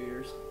in a few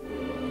years. Yo,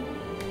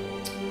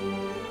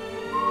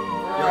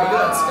 look at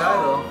that sky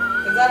though.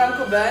 Is that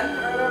Uncle Ben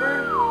or whatever?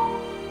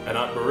 And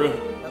Aunt Beru.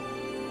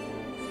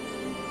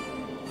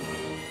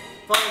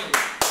 Finally.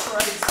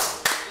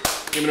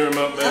 Christ. Give me the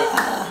remote, babe.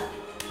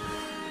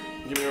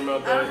 Give me the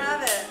remote, I don't babe.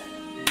 have it.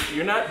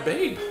 You're not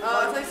babe.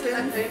 Oh, I thought you said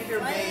I think you're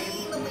babe.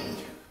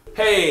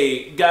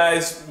 Hey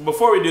guys,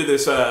 before we do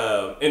this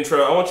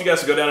intro, I want you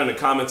guys to go down in the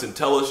comments and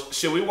tell us,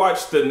 should we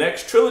watch the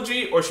next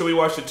trilogy or should we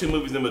watch the 2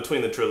 movies in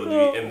between the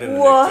trilogy and then the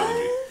next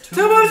trilogy?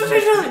 2 movies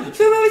between trilogy.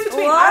 2 movies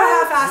between. What? I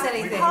don't half-ass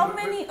anything. How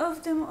many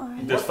of them are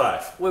there? There's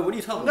 5. Wait, what are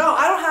you talking No, about?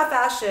 I don't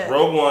half-ass shit.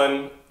 Rogue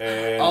One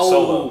and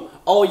Solo.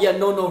 Oh yeah,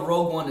 no,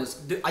 Rogue One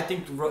is. I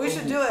think We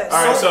should do it.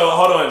 All right, so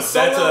hold on.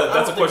 Solo,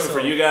 That's a question so. for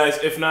you guys.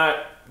 If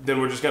not, then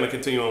we're just gonna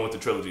continue on with the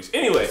trilogies.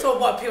 Anyway, So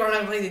what? People are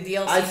not going to play the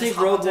DLC. I think just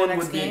hop Rogue on to the One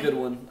next would be a game? good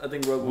one. I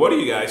think Rogue One. what do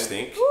would you be a guys good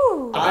think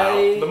Ooh.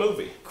 about the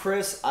movie?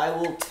 Chris, I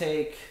will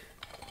take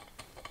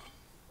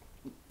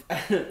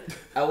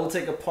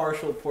a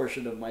partial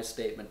portion of my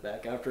statement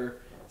back after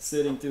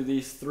sitting through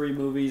these 3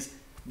 movies.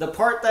 The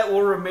part that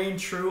will remain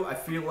true, I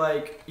feel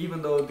like,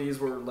 even though these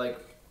were like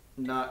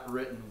not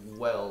written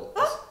well,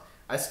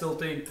 I still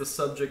think the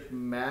subject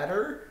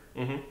matter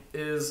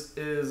is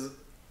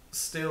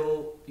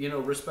still, you know,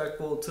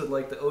 respectful to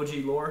like the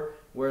OG lore,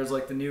 whereas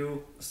like the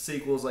new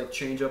sequels like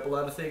change up a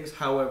lot of things.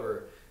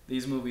 However,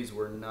 these movies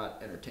were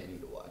not entertaining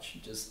to watch.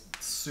 Just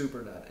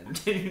super not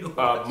entertaining to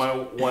watch. My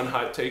one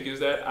hot take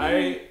is that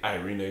I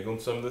renege on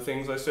some of the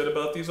things I said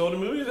about these older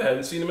movies. I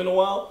hadn't seen them in a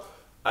while.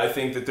 I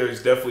think that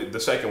there's definitely the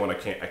second one I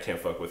can't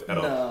fuck with at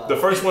all. No. The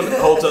first one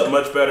holds up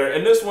much better,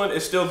 and this one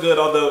is still good,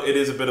 although it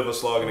is a bit of a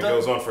slog and it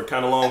goes on for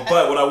kind of long.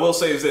 But what I will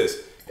say is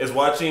this: is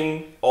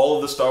watching all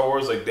of the Star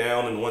Wars like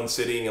down in one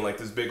sitting and like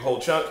this big whole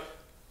chunk.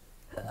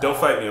 Don't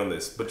fight me on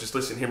this, but just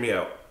listen, hear me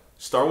out.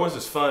 Star Wars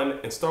is fun,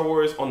 and Star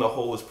Wars on the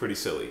whole is pretty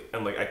silly,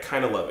 and like I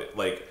kind of love it.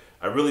 Like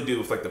I really do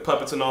with like the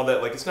puppets and all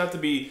that. Like it's not to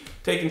be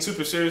taken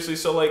super seriously,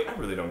 so like I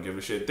really don't give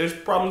a shit. There's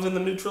problems in the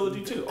new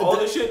trilogy too. All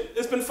this shit,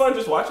 it's been fun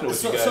just watching it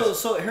with you guys.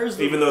 So here's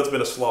the, even though it's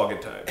been a slog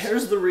at times.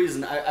 Here's the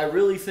reason. I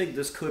really think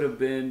this could have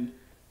been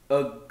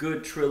a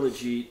good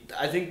trilogy.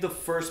 I think the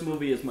first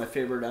movie is my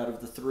favorite out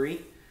of the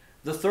 3.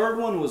 The third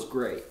one was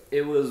great.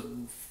 It was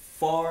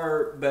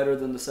far better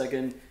than the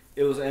second.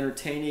 It was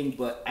entertaining,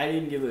 but I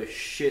didn't give a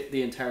shit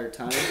the entire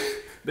time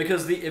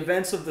because the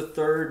events of the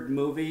third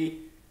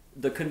movie,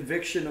 the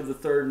conviction of the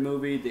third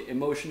movie, the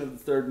emotion of the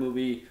third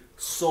movie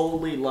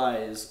solely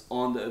lies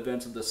on the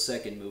events of the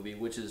second movie,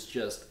 which is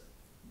just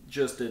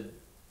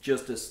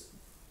as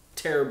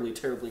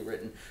terribly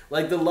written.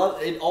 Like the love,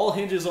 it all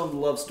hinges on the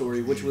love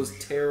story, which was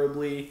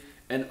terribly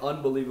and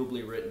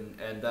unbelievably written,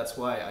 and that's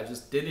why I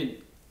just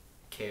didn't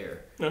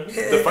care. Yeah.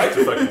 The fights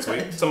are fucking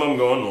sweet. Some of them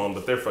go on long,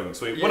 but they're fucking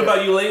sweet. Yeah. What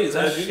about you ladies?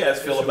 How did you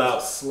guys feel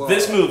about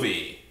this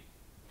movie?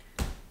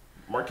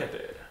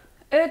 Marquette.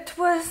 It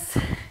was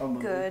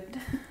good.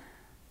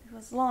 It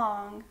was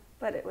long,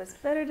 but it was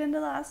better than the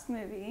last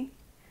movie.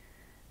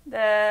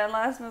 The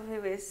last movie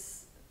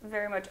was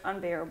very much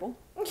unbearable.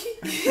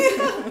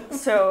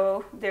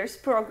 So there's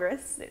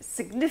progress. There's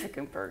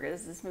significant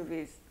progress. This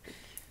movie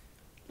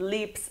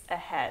leaps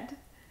ahead.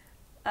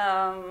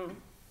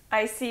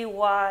 I see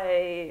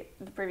why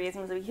the previous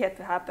movie had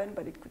to happen,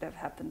 but it could have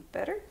happened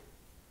better.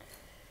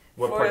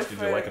 What parts did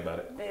you like about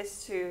it?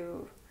 These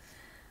two.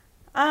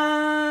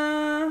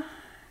 I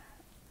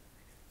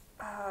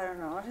don't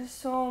know. There's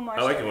so much.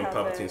 I like it when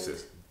happened. Palpatine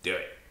says, "Do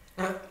it."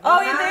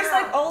 Oh yeah, there's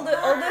like all the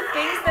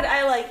things that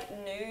I like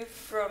knew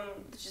from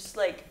just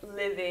like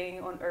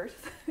living on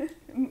Earth,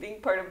 being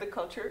part of the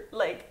culture.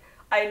 Like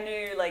I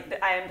knew like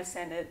that I am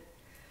descended,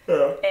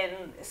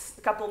 and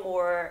a couple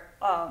more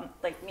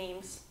like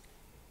memes.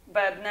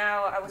 But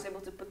now I was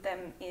able to put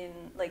them in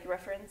like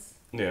reference.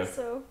 Yeah.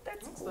 So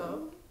that's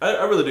cool.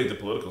 I really dig the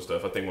political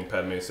stuff. I think when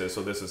Padme says,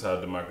 "So this is how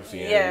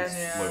democracy ends,"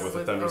 like with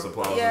the thunderous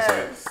applause,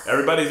 it's like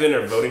everybody's in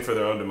there voting for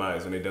their own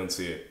demise, and they don't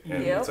see it.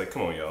 And it's like,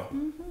 come on, y'all.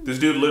 This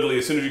dude literally,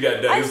 as soon as you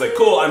got done, he was like,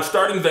 "Cool, I'm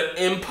starting the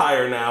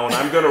empire now, and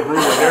I'm gonna rule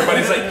it." And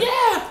everybody's like,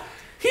 "Yeah,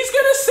 he's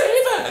gonna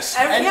save us."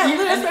 But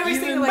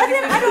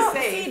then I don't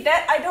see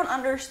that. I don't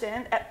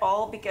understand at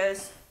all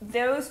because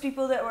those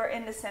people that were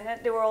in the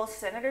Senate, they were all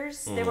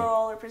senators. They were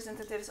all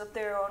representatives of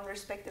their own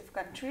respective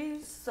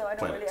countries. So I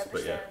don't really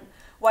understand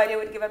why they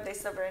would give up their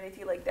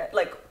sovereignty like that,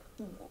 like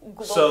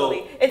globally.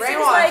 So,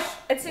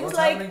 it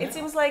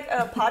seems like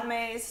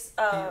Padme's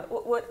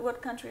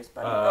what country is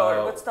Padme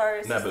or what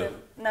star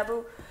system?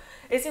 Naboo.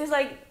 It seems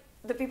like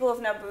the people of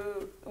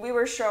Naboo, we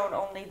were shown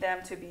only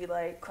them to be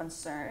like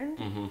concerned.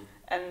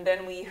 And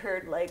then we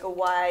heard like a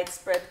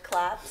widespread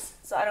claps.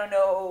 So I don't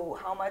know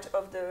how much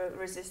of the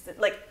resistance,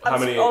 like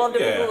all of the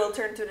people will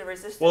turn to the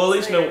resistance. Well, at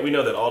least we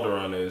know that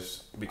Alderaan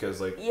is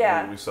because like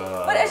we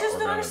saw. But I just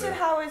don't understand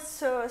how it's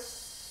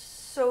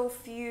so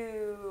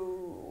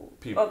few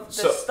people of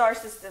the star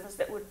systems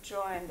that would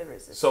join the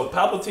resistance. So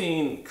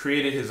Palpatine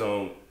created his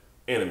own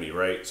enemy,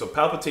 right? So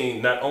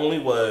Palpatine not only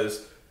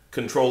was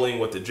controlling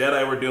what the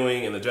Jedi were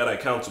doing and the Jedi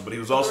Council, but he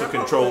was also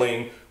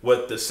controlling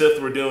what the Sith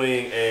were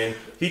doing, and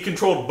he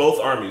controlled both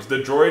armies. The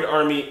droid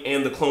army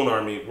and the clone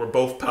army were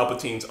both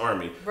Palpatine's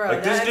army. Bro,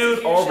 like this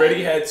dude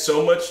already had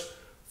so much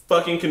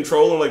fucking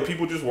control, and like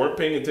people just weren't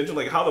paying attention.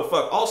 Like how the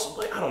fuck? Also,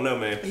 like I don't know,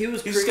 man.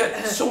 He's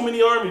got so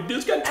many armies.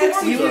 Dude's got 2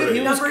 armies already.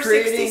 He was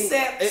creating.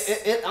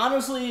 It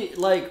honestly,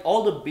 like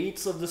all the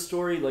beats of the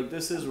story, like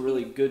this is a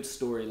really good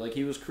story. Like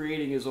he was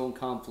creating his own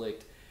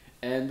conflict,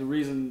 and the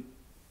reason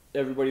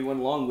everybody went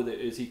along with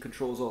it is he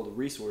controls all the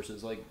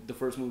resources. Like the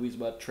first movie's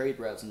about trade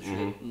routes and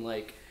shit, and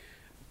like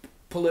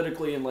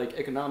politically and like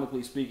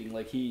economically speaking,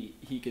 like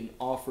he can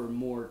offer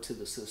more to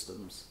the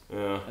systems.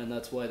 And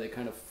that's why they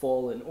kind of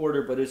fall in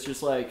order. But it's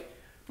just like,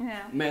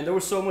 man, there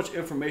was so much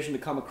information to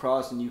come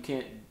across, and you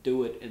can't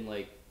do it in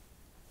like.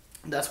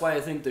 That's why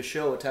I think the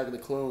show Attack of the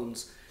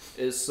Clones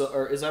is,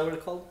 or is that what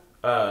it's called?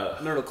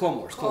 No, Clone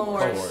Wars. Clone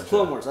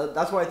Wars.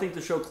 That's why I think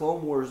the show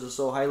Clone Wars is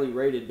so highly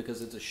rated,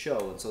 because it's a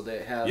show, and so they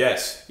have.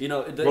 You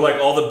know, we're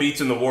like all the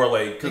beats in the war,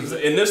 like because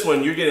in this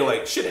one you're getting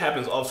like shit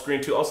happens off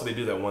screen too. Also, they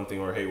do that one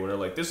thing where they're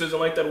like, this isn't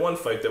like that one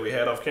fight that we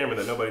had off camera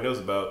that nobody knows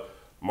about.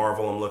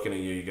 Marvel, I'm looking at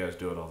you. You guys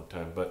do it all the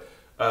time, but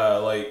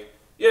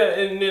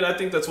and then I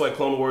think that's why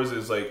Clone Wars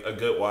is like a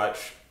good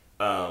watch.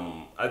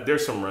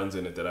 There's some runs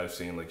in it that I've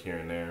seen like here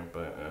and there,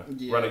 but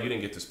Rana, you didn't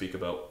get to speak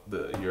about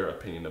your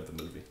opinion of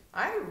the movie.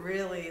 I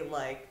really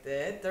liked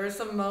it. There were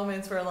some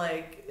moments where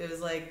like it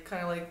was like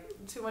kind of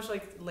like too much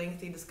like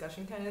lengthy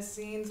discussion kind of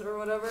scenes or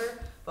whatever.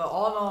 But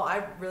all in all,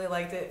 I really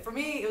liked it. For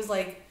me, it was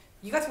like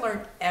you got to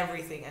learn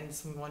everything in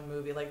this one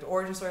movie, like the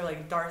origin story,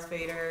 like Darth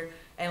Vader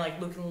and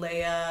like Luke and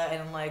Leia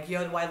and like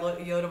why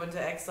Yoda went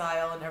to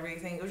exile and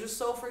everything. It was just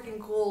so freaking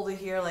cool to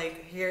hear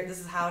this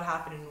is how it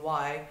happened and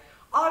why.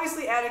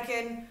 Obviously,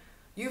 Anakin,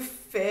 you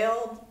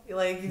failed.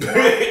 Like you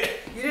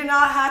did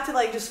not have to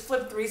like just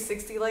flip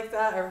 360 like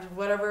that or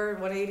whatever,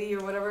 180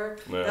 or whatever.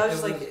 Yeah. That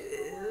was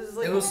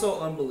it was so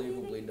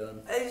unbelievably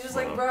done. It's just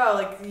like, bro,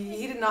 like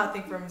he did not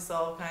think for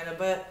himself, kind of.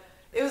 But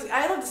it was.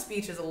 I love the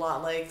speeches a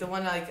lot. Like the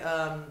one like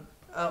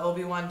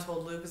Obi-Wan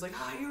told Luke is like,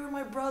 you were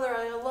my brother.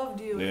 I loved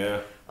you.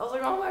 Yeah. I was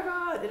like, oh my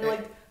god, and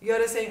like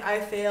Yoda saying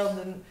I failed,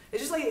 and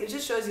it's just like it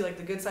just shows you like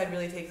the good side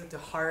really takes it to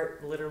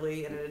heart,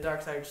 literally, and the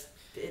dark side just.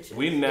 Bitches.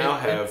 We now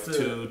have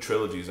 2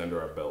 trilogies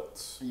under our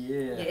belts.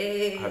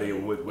 Yeah. How do you?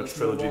 Which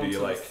trilogy do you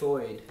like?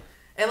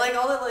 And like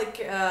all that,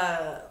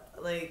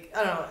 like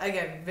I don't know.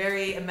 Again,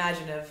 very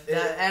imaginative.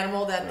 That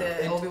animal that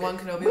the Obi-Wan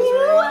Kenobi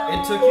was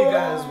riding. It took you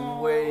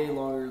guys way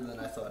longer than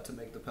I thought to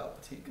make the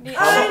Palpatine.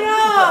 I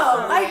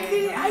know.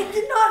 I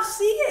did not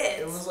see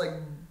it. It was like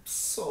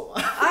so.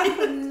 I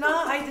did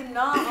not.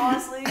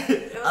 Honestly.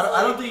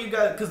 I don't think you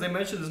guys, because they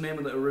mentioned his name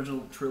in the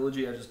original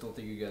trilogy. I just don't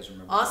think you guys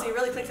remember. Honestly, it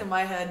really clicked in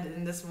my head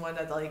in this one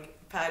that like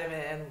Padme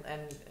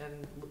and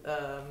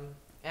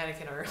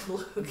Anakin or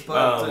Luke.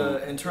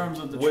 But in terms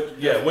of the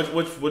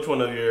which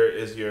one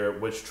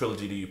of which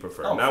trilogy do you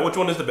prefer? Not which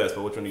one is the best,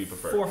 but which one do you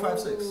prefer? 4, 5,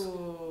 6.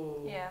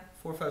 Ooh. Yeah.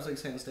 4, 5,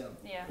 6, hands down.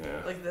 Yeah.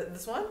 Like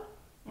this one?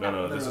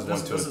 No, this is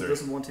 1, 2, and 3.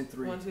 This is 1, 2,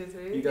 3. 1, 2,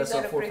 3. You guys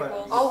saw 4, 5.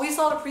 Oh, we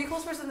saw the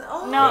prequels first.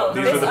 Oh no,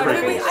 these are the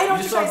prequels. Wait, I know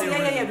what you're trying to say.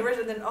 the Yeah. The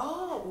original. Then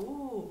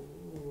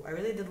I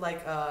really did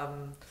like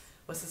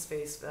what's his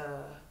face?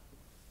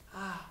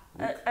 I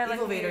Evil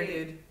like Vader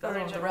dude.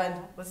 The red.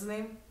 What's his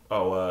name?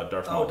 Oh,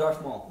 Darth Maul. Oh,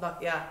 Darth Maul.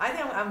 Yeah, I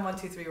think I'm 1,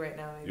 2, 3 right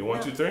now. Maybe. You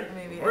 1, 2, 3?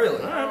 Maybe.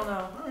 Really? I don't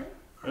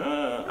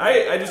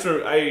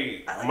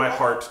know. My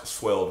heart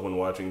swelled when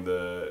watching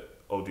the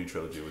OG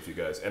trilogy with you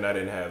guys, and I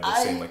didn't have the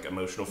same like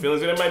emotional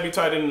feelings, and it might be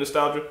tied into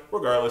nostalgia.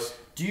 Regardless,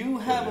 do you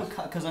have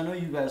because I know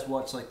you guys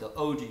watch like the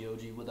OG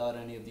without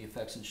any of the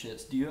effects and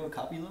shits. Do you have a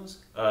copy of those?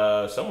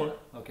 Somewhere.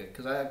 Okay,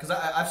 because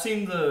I've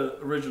seen the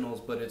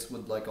originals, but it's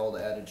with like all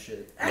the added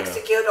shit.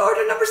 Execute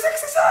order number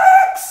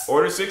 66.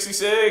 Order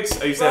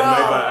 66. I used to have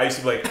Nightbot. I used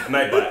to be like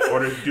Nightbot.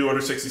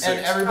 Order 66.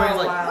 And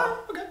everybody's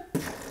okay.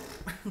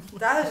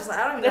 That is just,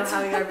 I don't even know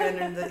how he got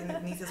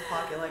underneath his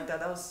pocket like that.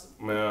 That was.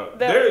 Man,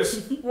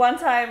 there's one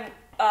time.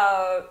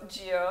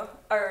 Gio,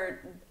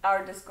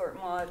 our Discord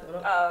mod,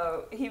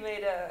 he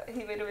made a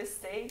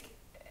mistake,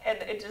 and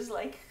it just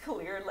like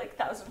cleared like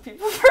 1,000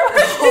 people from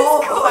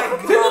Oh my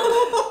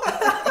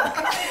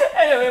god!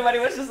 And everybody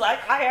was just like,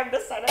 I am the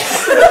son of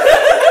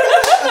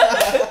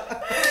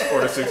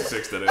Order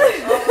 66 today.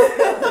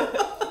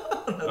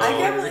 I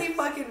can't believe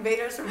fucking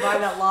Vader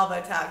survived that lava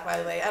attack, by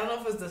the way. I don't know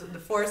if it was the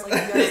Force, like you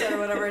guys said, or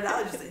whatever.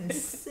 That was just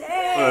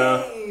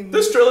insane.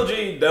 This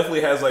trilogy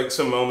definitely has like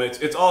some moments.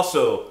 It's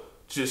also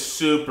just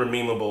super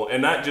memeable,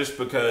 and not just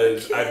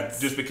because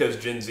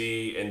Gen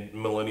Z and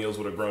millennials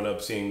would have grown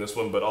up seeing this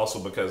one, but also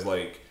because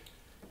like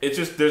it's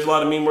just there's a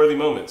lot of meme-worthy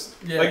moments.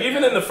 Yeah. Like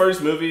even in the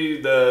first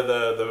movie,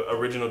 the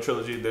original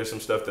trilogy, there's some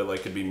stuff that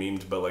like could be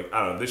memed, but like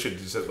I don't know, this should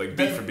just like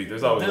beat for beat.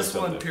 There's always this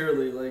something. one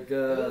purely like it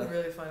was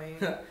really funny.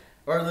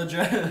 Or the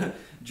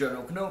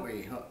General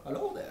Kenobi.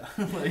 Hello there.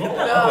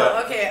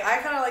 No, okay, I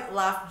kind of like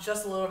laughed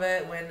just a little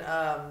bit when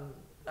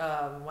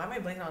why am I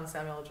blanking on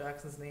Samuel L.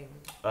 Jackson's name?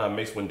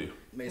 Mace Windu.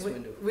 Mace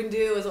Windu.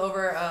 Windu was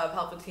over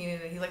Palpatine,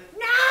 and he's like,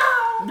 no!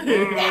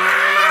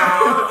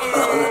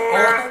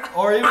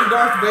 or even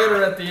Darth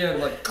Vader at the end,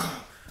 like,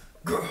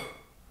 no!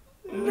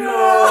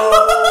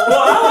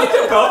 Well, I like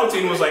that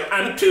Palpatine was like,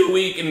 I'm too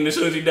weak, and as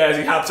soon as he dies,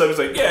 he hops up, he's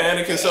like, yeah,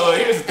 Anakin, so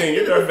here's the thing,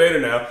 you're Darth Vader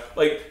now.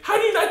 Like, how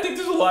do you not think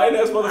this is a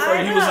lion-ass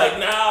motherfucker? He was like,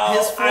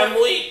 no, I'm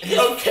weak,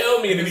 don't kill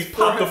me, and then he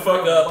popped the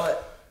fuck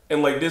up.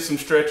 And like did some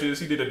stretches.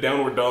 He did a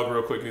downward dog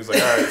real quick, and he's like,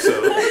 "All right." So,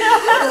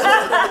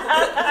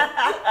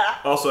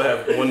 also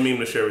have one meme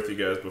to share with you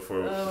guys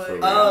before.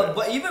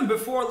 But even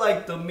before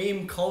like the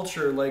meme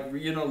culture, like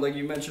like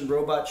you mentioned,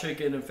 Robot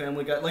Chicken and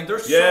Family Guy. Like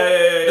there's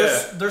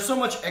there's so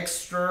much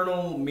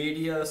external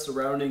media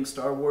surrounding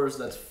Star Wars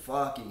that's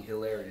fucking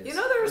hilarious. You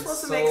know they were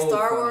supposed to make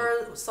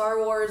Star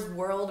Wars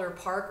World or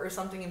Park or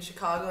something in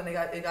Chicago, and it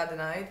got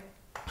denied.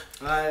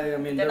 I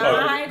mean, they're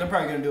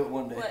probably gonna do it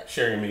one day.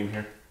 Sharing a meme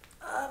here.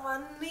 My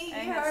knee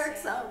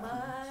hurts so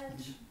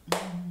much.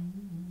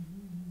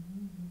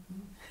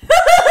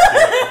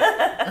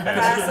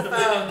 Pass the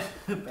phone.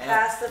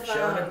 Pass the phone.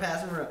 Shout it,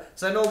 pass it around.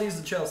 Send all these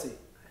to Chelsea.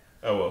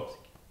 Oh well.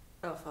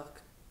 Oh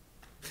fuck.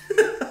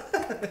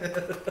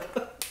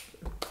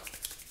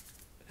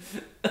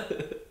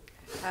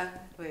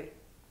 Wait.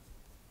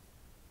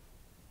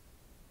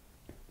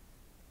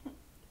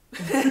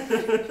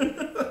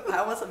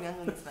 I want some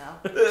younglings now.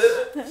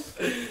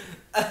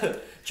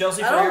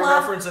 Chelsea, for your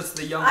reference, it's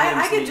the young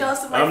I get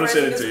jealous of my friends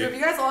in this group. you.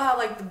 You guys all have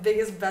like the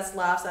biggest, best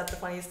laughs at the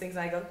funniest things,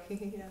 and I go,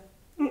 yeah.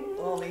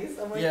 All these.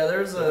 I'm like, yeah,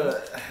 there's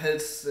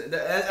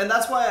and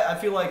that's why I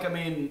feel like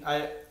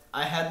I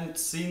hadn't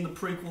seen the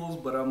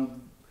prequels, but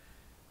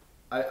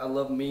I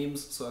love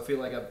memes, so I feel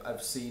like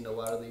I've seen a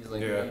lot of these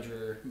like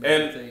major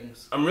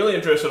things. I'm really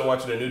interested in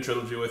watching the new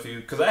trilogy with you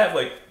because I have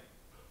like.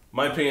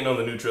 My opinion on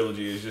the new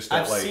trilogy is just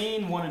that, I've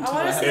seen 1 and 2.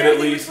 I've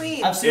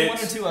seen 1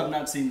 and 2. I've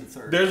not seen the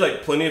third. There's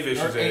like plenty of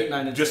issues in 8, it,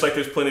 9, and just 10. like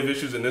there's plenty of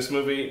issues in this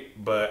movie.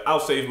 But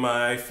I'll save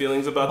my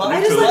feelings about the But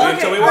new trilogy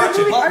until we watch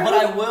it. But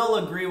I will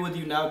agree with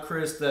you now,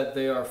 Chris, that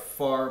they are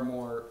far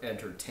more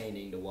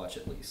entertaining to watch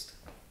at least.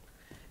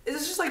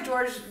 It's just like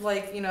George,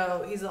 like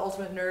he's the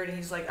ultimate nerd, and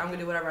he's like, I'm gonna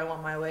do whatever I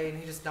want my way, and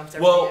he just dumps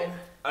everything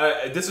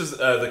in. This is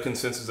the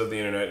consensus of the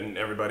internet, and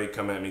everybody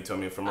come at me, tell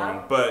me if I'm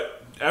wrong. But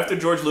after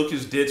George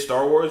Lucas did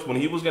Star Wars, when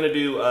he was going to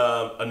do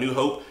A New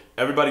Hope,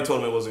 everybody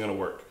told him it wasn't going to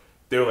work.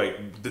 They were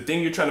like, the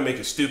thing you're trying to make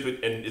is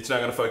stupid, and it's not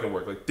going to fucking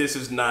work. Like, this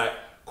is not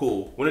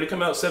cool. When did it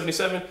come out?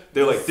 77?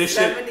 They're like, this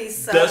shit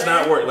does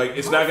not work. Like,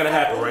 it's not going to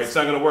happen, right? It's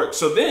not going to work.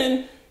 So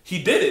then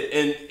he did it,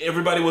 and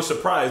everybody was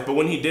surprised. But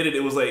when he did it,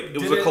 it was like, it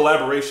was a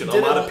collaboration. A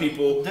lot of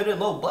people... Did it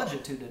low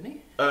budget, too, didn't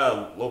he?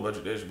 Low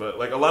budget ish, but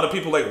like a lot of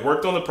people like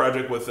worked on the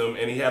project with him,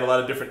 and he had a lot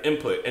of different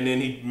input, and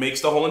then he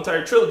makes the whole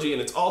entire trilogy,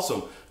 and it's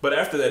awesome. But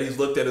after that, he's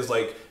looked at as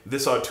like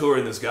this auteur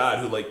and this god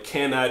who like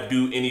cannot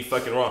do any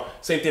fucking wrong.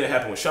 Same thing that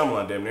happened with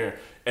Shyamalan, damn near.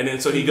 And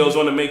then so he goes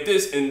on to make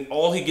this, and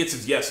all he gets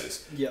is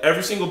yeses. Yep.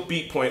 Every single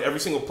beat point,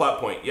 every single plot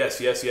point, yes.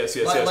 He's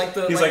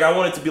like, I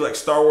want it to be like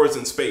Star Wars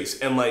in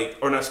space, and like,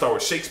 or not Star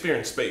Wars, Shakespeare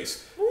in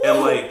space. Woo. And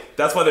like,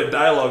 that's why their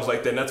dialogue's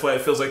like that, and that's why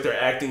it feels like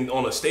they're acting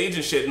on a stage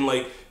and shit. And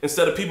like,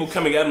 instead of people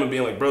coming at him and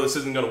being like, bro, this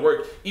isn't gonna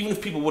work, even if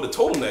people would have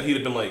told him that, he'd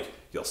have been like,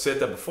 y'all said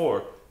that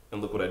before,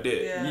 and look what I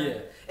did. Yeah.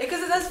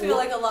 Because it does feel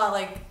like a lot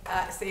like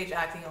stage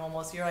acting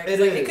almost. You're like,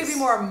 it could be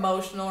more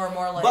emotional or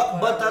more like.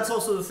 But that's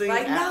also the thing.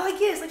 Like no, I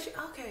guess like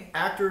okay.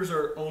 Actors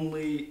are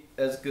only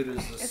as good as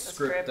the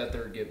script that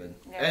they're given,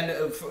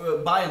 and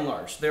by and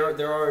large,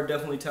 there are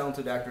definitely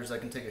talented actors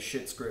that can take a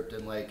shit script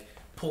and like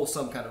pull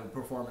some kind of a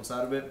performance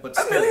out of it. But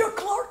Amelia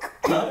Clark.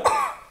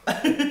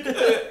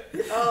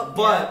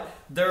 But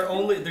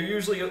they're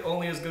usually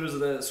only as good as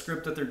the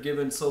script that they're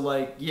given. So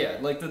like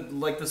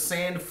the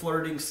sand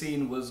flirting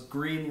scene was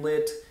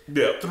greenlit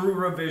through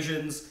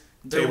revisions.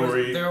 There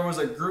was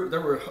a group.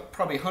 There were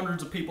probably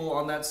hundreds of people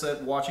on that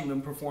set watching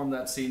them perform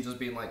that scene, just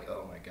being like,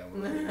 "Oh my god,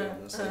 we're really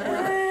doing this!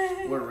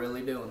 Like, we're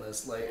really doing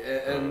this!" Like,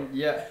 and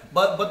yeah,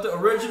 but the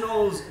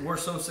originals were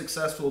so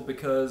successful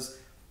because.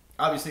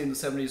 Obviously, in the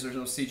 70s, there's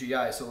no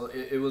CGI, so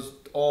it was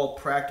all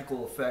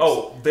practical effects.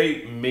 Oh,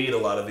 they made a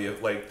lot of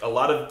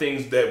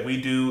things that we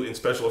do in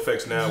special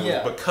effects now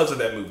was because of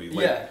that movie.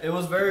 Like, it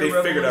was very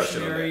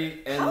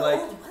revolutionary. And how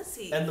old was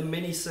he? And the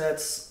mini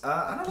sets,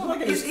 I don't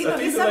know. He's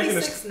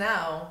 76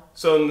 now.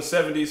 So in the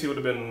 70s, he would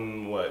have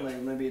been what? Like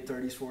maybe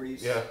 30s,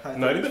 40s. Yeah,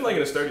 no, he'd have been like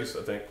in his 30s,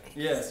 I think.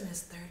 Yeah. In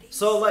his 30s.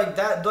 So like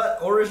that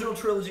original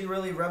trilogy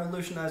really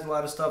revolutionized a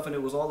lot of stuff, and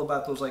it was all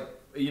about those like.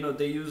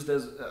 They used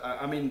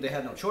they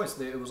had no choice.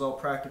 It was all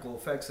practical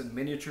effects and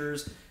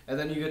miniatures. And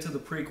then you get to the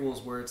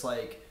prequels where it's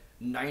like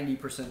 90%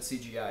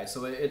 CGI.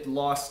 So it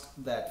lost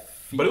that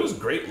feel. But it was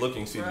great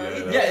looking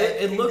CGI. Right. Yeah,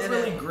 it looked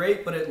really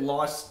great, but it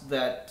lost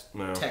that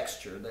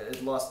texture.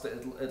 It lost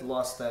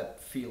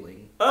that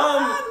feeling.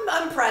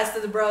 I'm impressed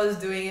that the bro is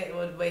doing it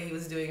the way he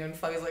was doing it, and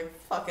he's like,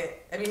 fuck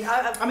it. I mean,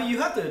 you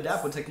have to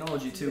adapt with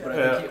technology too, but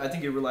I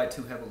think you relied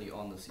too heavily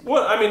on the CGI.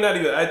 Well, I mean, not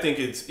even. I think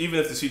it's even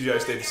if the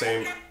CGI stayed the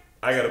same.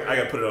 I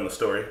gotta put it on the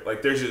story.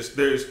 Like there's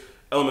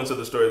elements of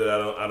the story that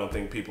I don't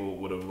think people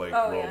would have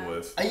rolled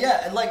with.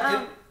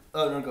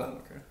 Oh no, go ahead,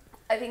 Makara.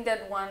 I think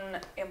that one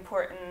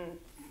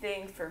important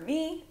thing for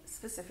me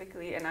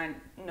specifically, and I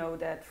know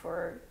that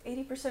for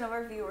 80% of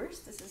our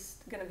viewers, this is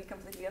gonna be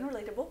completely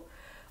unrelatable,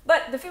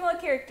 but the female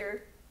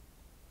character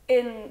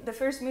in the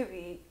first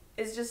movie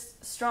is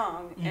just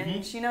strong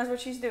and she knows what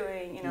she's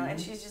doing,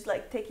 and she's just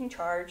like taking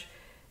charge,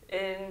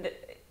 and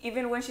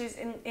even when she's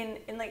in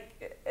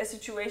like a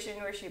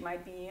situation where she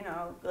might be,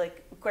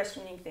 like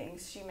questioning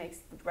things, she makes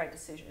the right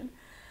decision.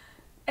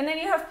 And then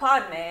you have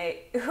Padme,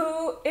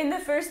 who in the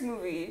first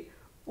movie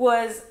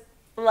was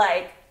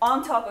like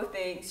on top of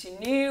things. She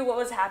knew what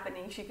was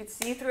happening. She could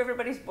see through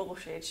everybody's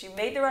bullshit. She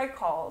made the right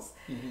calls.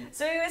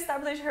 So you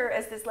establish her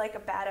as this like a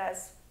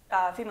badass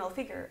female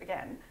figure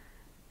again.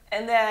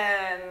 And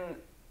then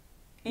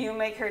you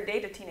make her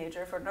date a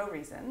teenager for no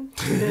reason.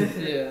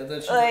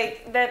 That's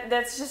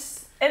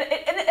just... And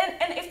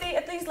if they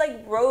at least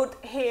like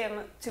wrote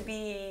him to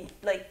be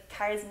like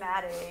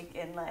charismatic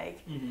and like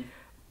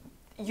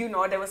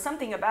there was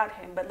something about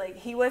him, but like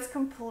he was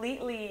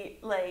completely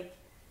like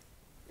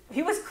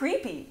he was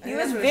creepy. He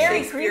was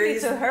very creepy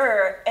to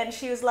her, and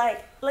she was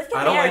like, "Let's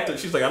get married."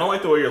 She's like, "I don't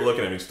like the way you're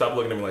looking at me. Stop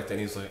looking at me like that."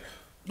 And he's like,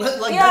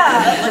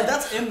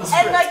 that's in the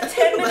script. And like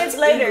 10 minutes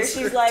later,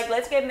 she's like,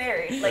 "Let's get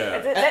married."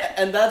 Like,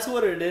 and that's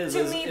what it is.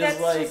 To me, that's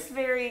like, just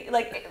very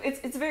like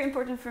it's very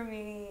important for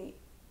me.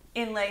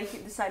 In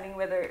like deciding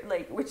whether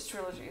like which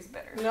trilogy is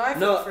better. No, I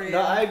feel for you.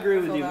 No, I agree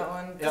with you. That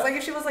one. Because like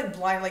if she was like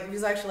blind, like if he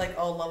was actually like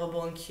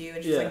lovable and cute,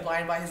 and she's like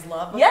blinded by his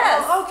love.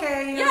 Yes. Like,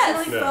 okay. She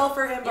really fell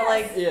for him, but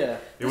like you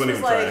wouldn't even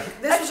try.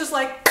 This was just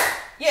like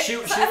she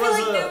I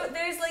feel like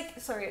there's like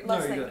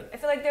last thing. I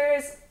feel like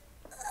there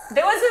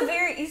was a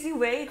very easy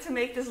way to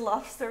make this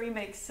love story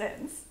make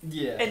sense.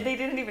 Yeah. And they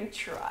didn't even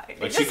try.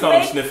 Like she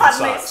called him sniffing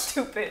socks.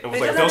 Stupid. It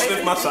was like, don't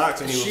sniff my socks,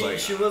 and he was like.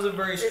 She was a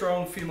very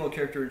strong female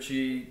character, and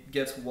she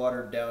gets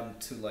watered down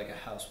to like a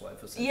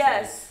housewife essentially.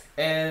 Yes.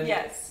 And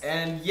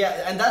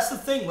that's the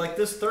thing. Like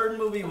this third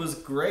movie was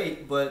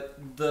great, but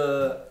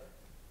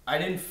I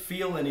didn't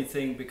feel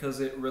anything because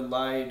it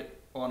relied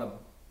on a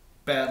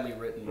badly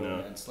written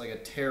romance, like a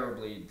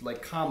terribly,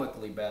 like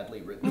comically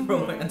badly written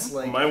romance.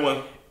 Like my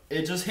one.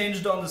 It just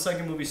hinged on the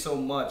second movie so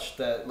much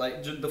that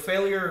like the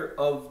failure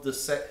of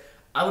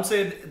I would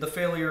say the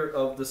failure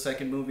of the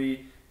second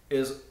movie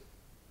is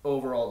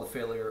overall the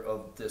failure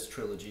of this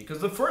trilogy, because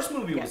the first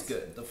movie was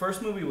good. The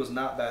first movie was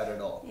not bad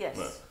at all.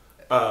 Yes.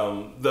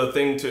 The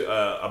thing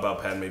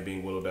about Padme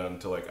being whittled down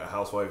to like a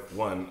housewife,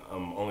 I'm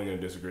only going to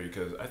disagree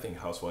because I think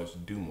housewives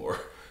do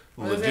more.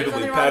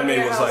 Legitimately,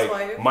 Padme was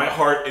like, my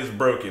heart is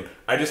broken.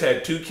 I just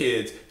had 2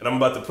 kids, and I'm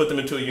about to put them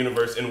into a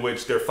universe in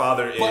which their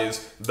father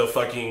is the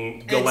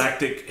fucking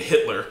galactic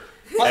Hitler.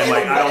 And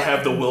like, I don't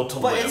have the will to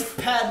live. But it's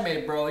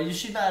Padme, bro.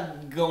 She's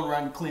not going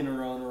around cleaning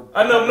her own.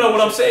 I know. No,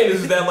 what I'm saying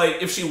is that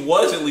like, if she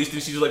was at least,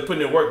 then she's like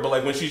putting in work. But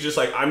like, when she's just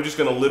like, I'm just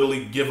gonna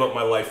literally give up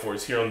my life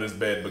force here on this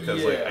bed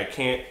because like I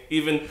can't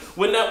even.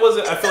 When that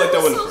wasn't, I feel like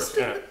that wasn't the first.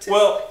 Yeah.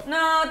 Well,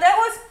 no, that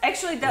was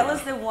actually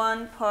was the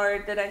one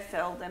part that I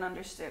felt and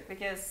understood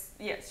because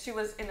yes, she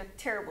was in a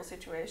terrible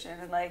situation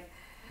and like.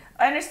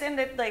 I understand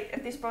that, like,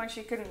 at this point,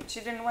 she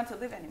didn't want to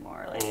live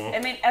anymore. Like, I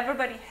mean,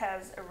 everybody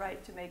has a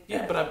right to make that.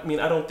 Yeah, but I mean,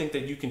 I don't think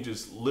that you can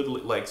just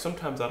literally, like,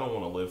 sometimes I don't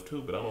want to live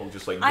too, but I don't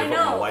just, like, give up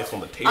my life on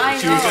the table.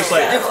 She was just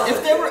like...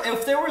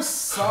 If there was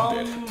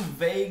some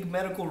vague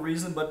medical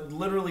reason, but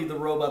literally the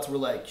robots were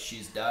like,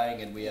 she's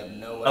dying and we have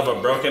no idea. Of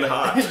a broken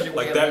heart.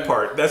 Like, that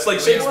part. That's like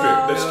Shakespeare.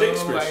 That's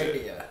Shakespeare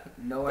shit.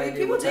 No idea.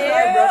 People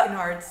die broken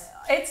hearts.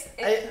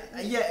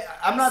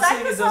 I'm not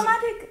saying it doesn't...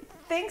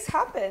 Things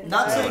happen.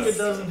 Not saying it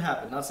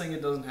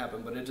doesn't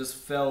happen, but it just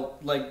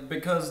felt like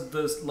because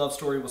this love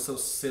story was so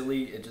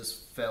silly, it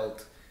just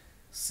felt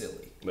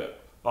silly. Yeah.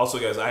 Also,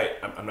 guys,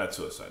 I'm not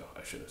suicidal.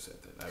 I shouldn't have said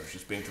that. I was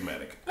just being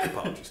dramatic.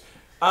 Apologies.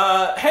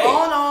 Hey.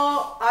 All in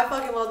all, I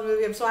fucking love the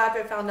movie. I'm so happy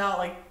I found out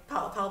like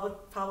whatever.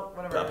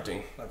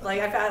 Palpatine. Like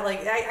I found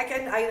like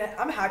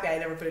I'm happy I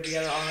never put it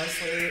together.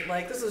 Honestly,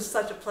 like this was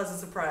such a pleasant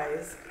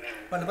surprise.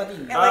 And like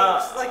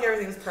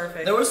everything was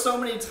perfect. There were so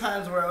many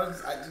times where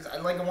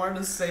I wanted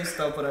to say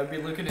stuff, but I'd be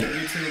looking at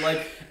YouTube.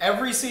 Like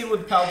every scene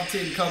with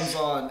Palpatine comes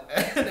on,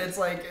 and it's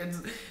like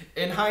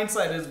in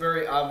hindsight it's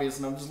very obvious,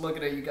 and I'm just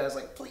looking at you guys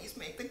like, please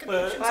make the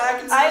connection.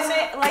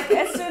 Like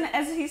as soon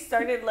as he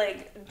started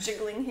like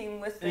jiggling him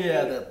with the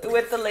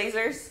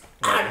lasers.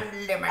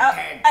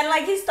 And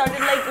like he started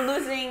like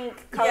losing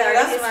color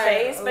in his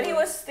face, but he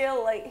was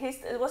still like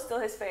it was still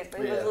his face,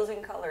 but he was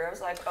losing color. I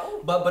was like,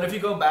 oh. But if you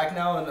go back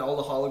now and all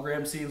the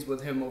hologram scenes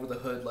with him over the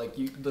hood, like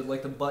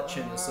the butt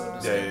chin is so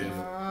distinctive.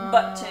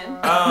 Butt chin.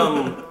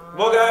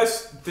 Well,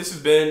 guys, this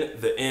has been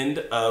the end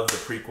of the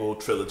prequel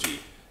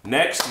trilogy.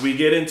 Next, we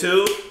get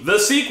into the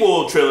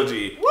sequel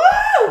trilogy.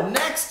 Woo!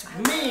 Next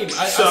meme.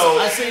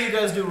 I say you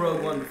guys do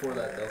Rogue One before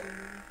that though.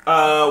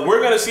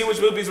 We're going to see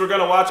which movies we're going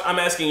to watch. I'm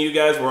asking you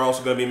guys. We're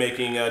also going to be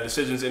making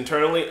decisions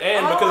internally.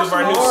 And because of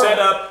our new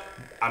setup,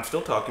 I'm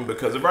still talking.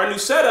 Because of our new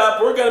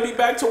setup, we're going to be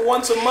back to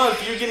once a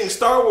month. You're getting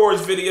Star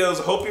Wars videos.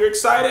 Hope you're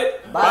excited.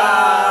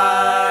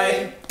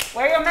 Bye.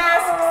 Wear your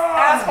masks,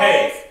 assholes.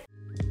 Hey.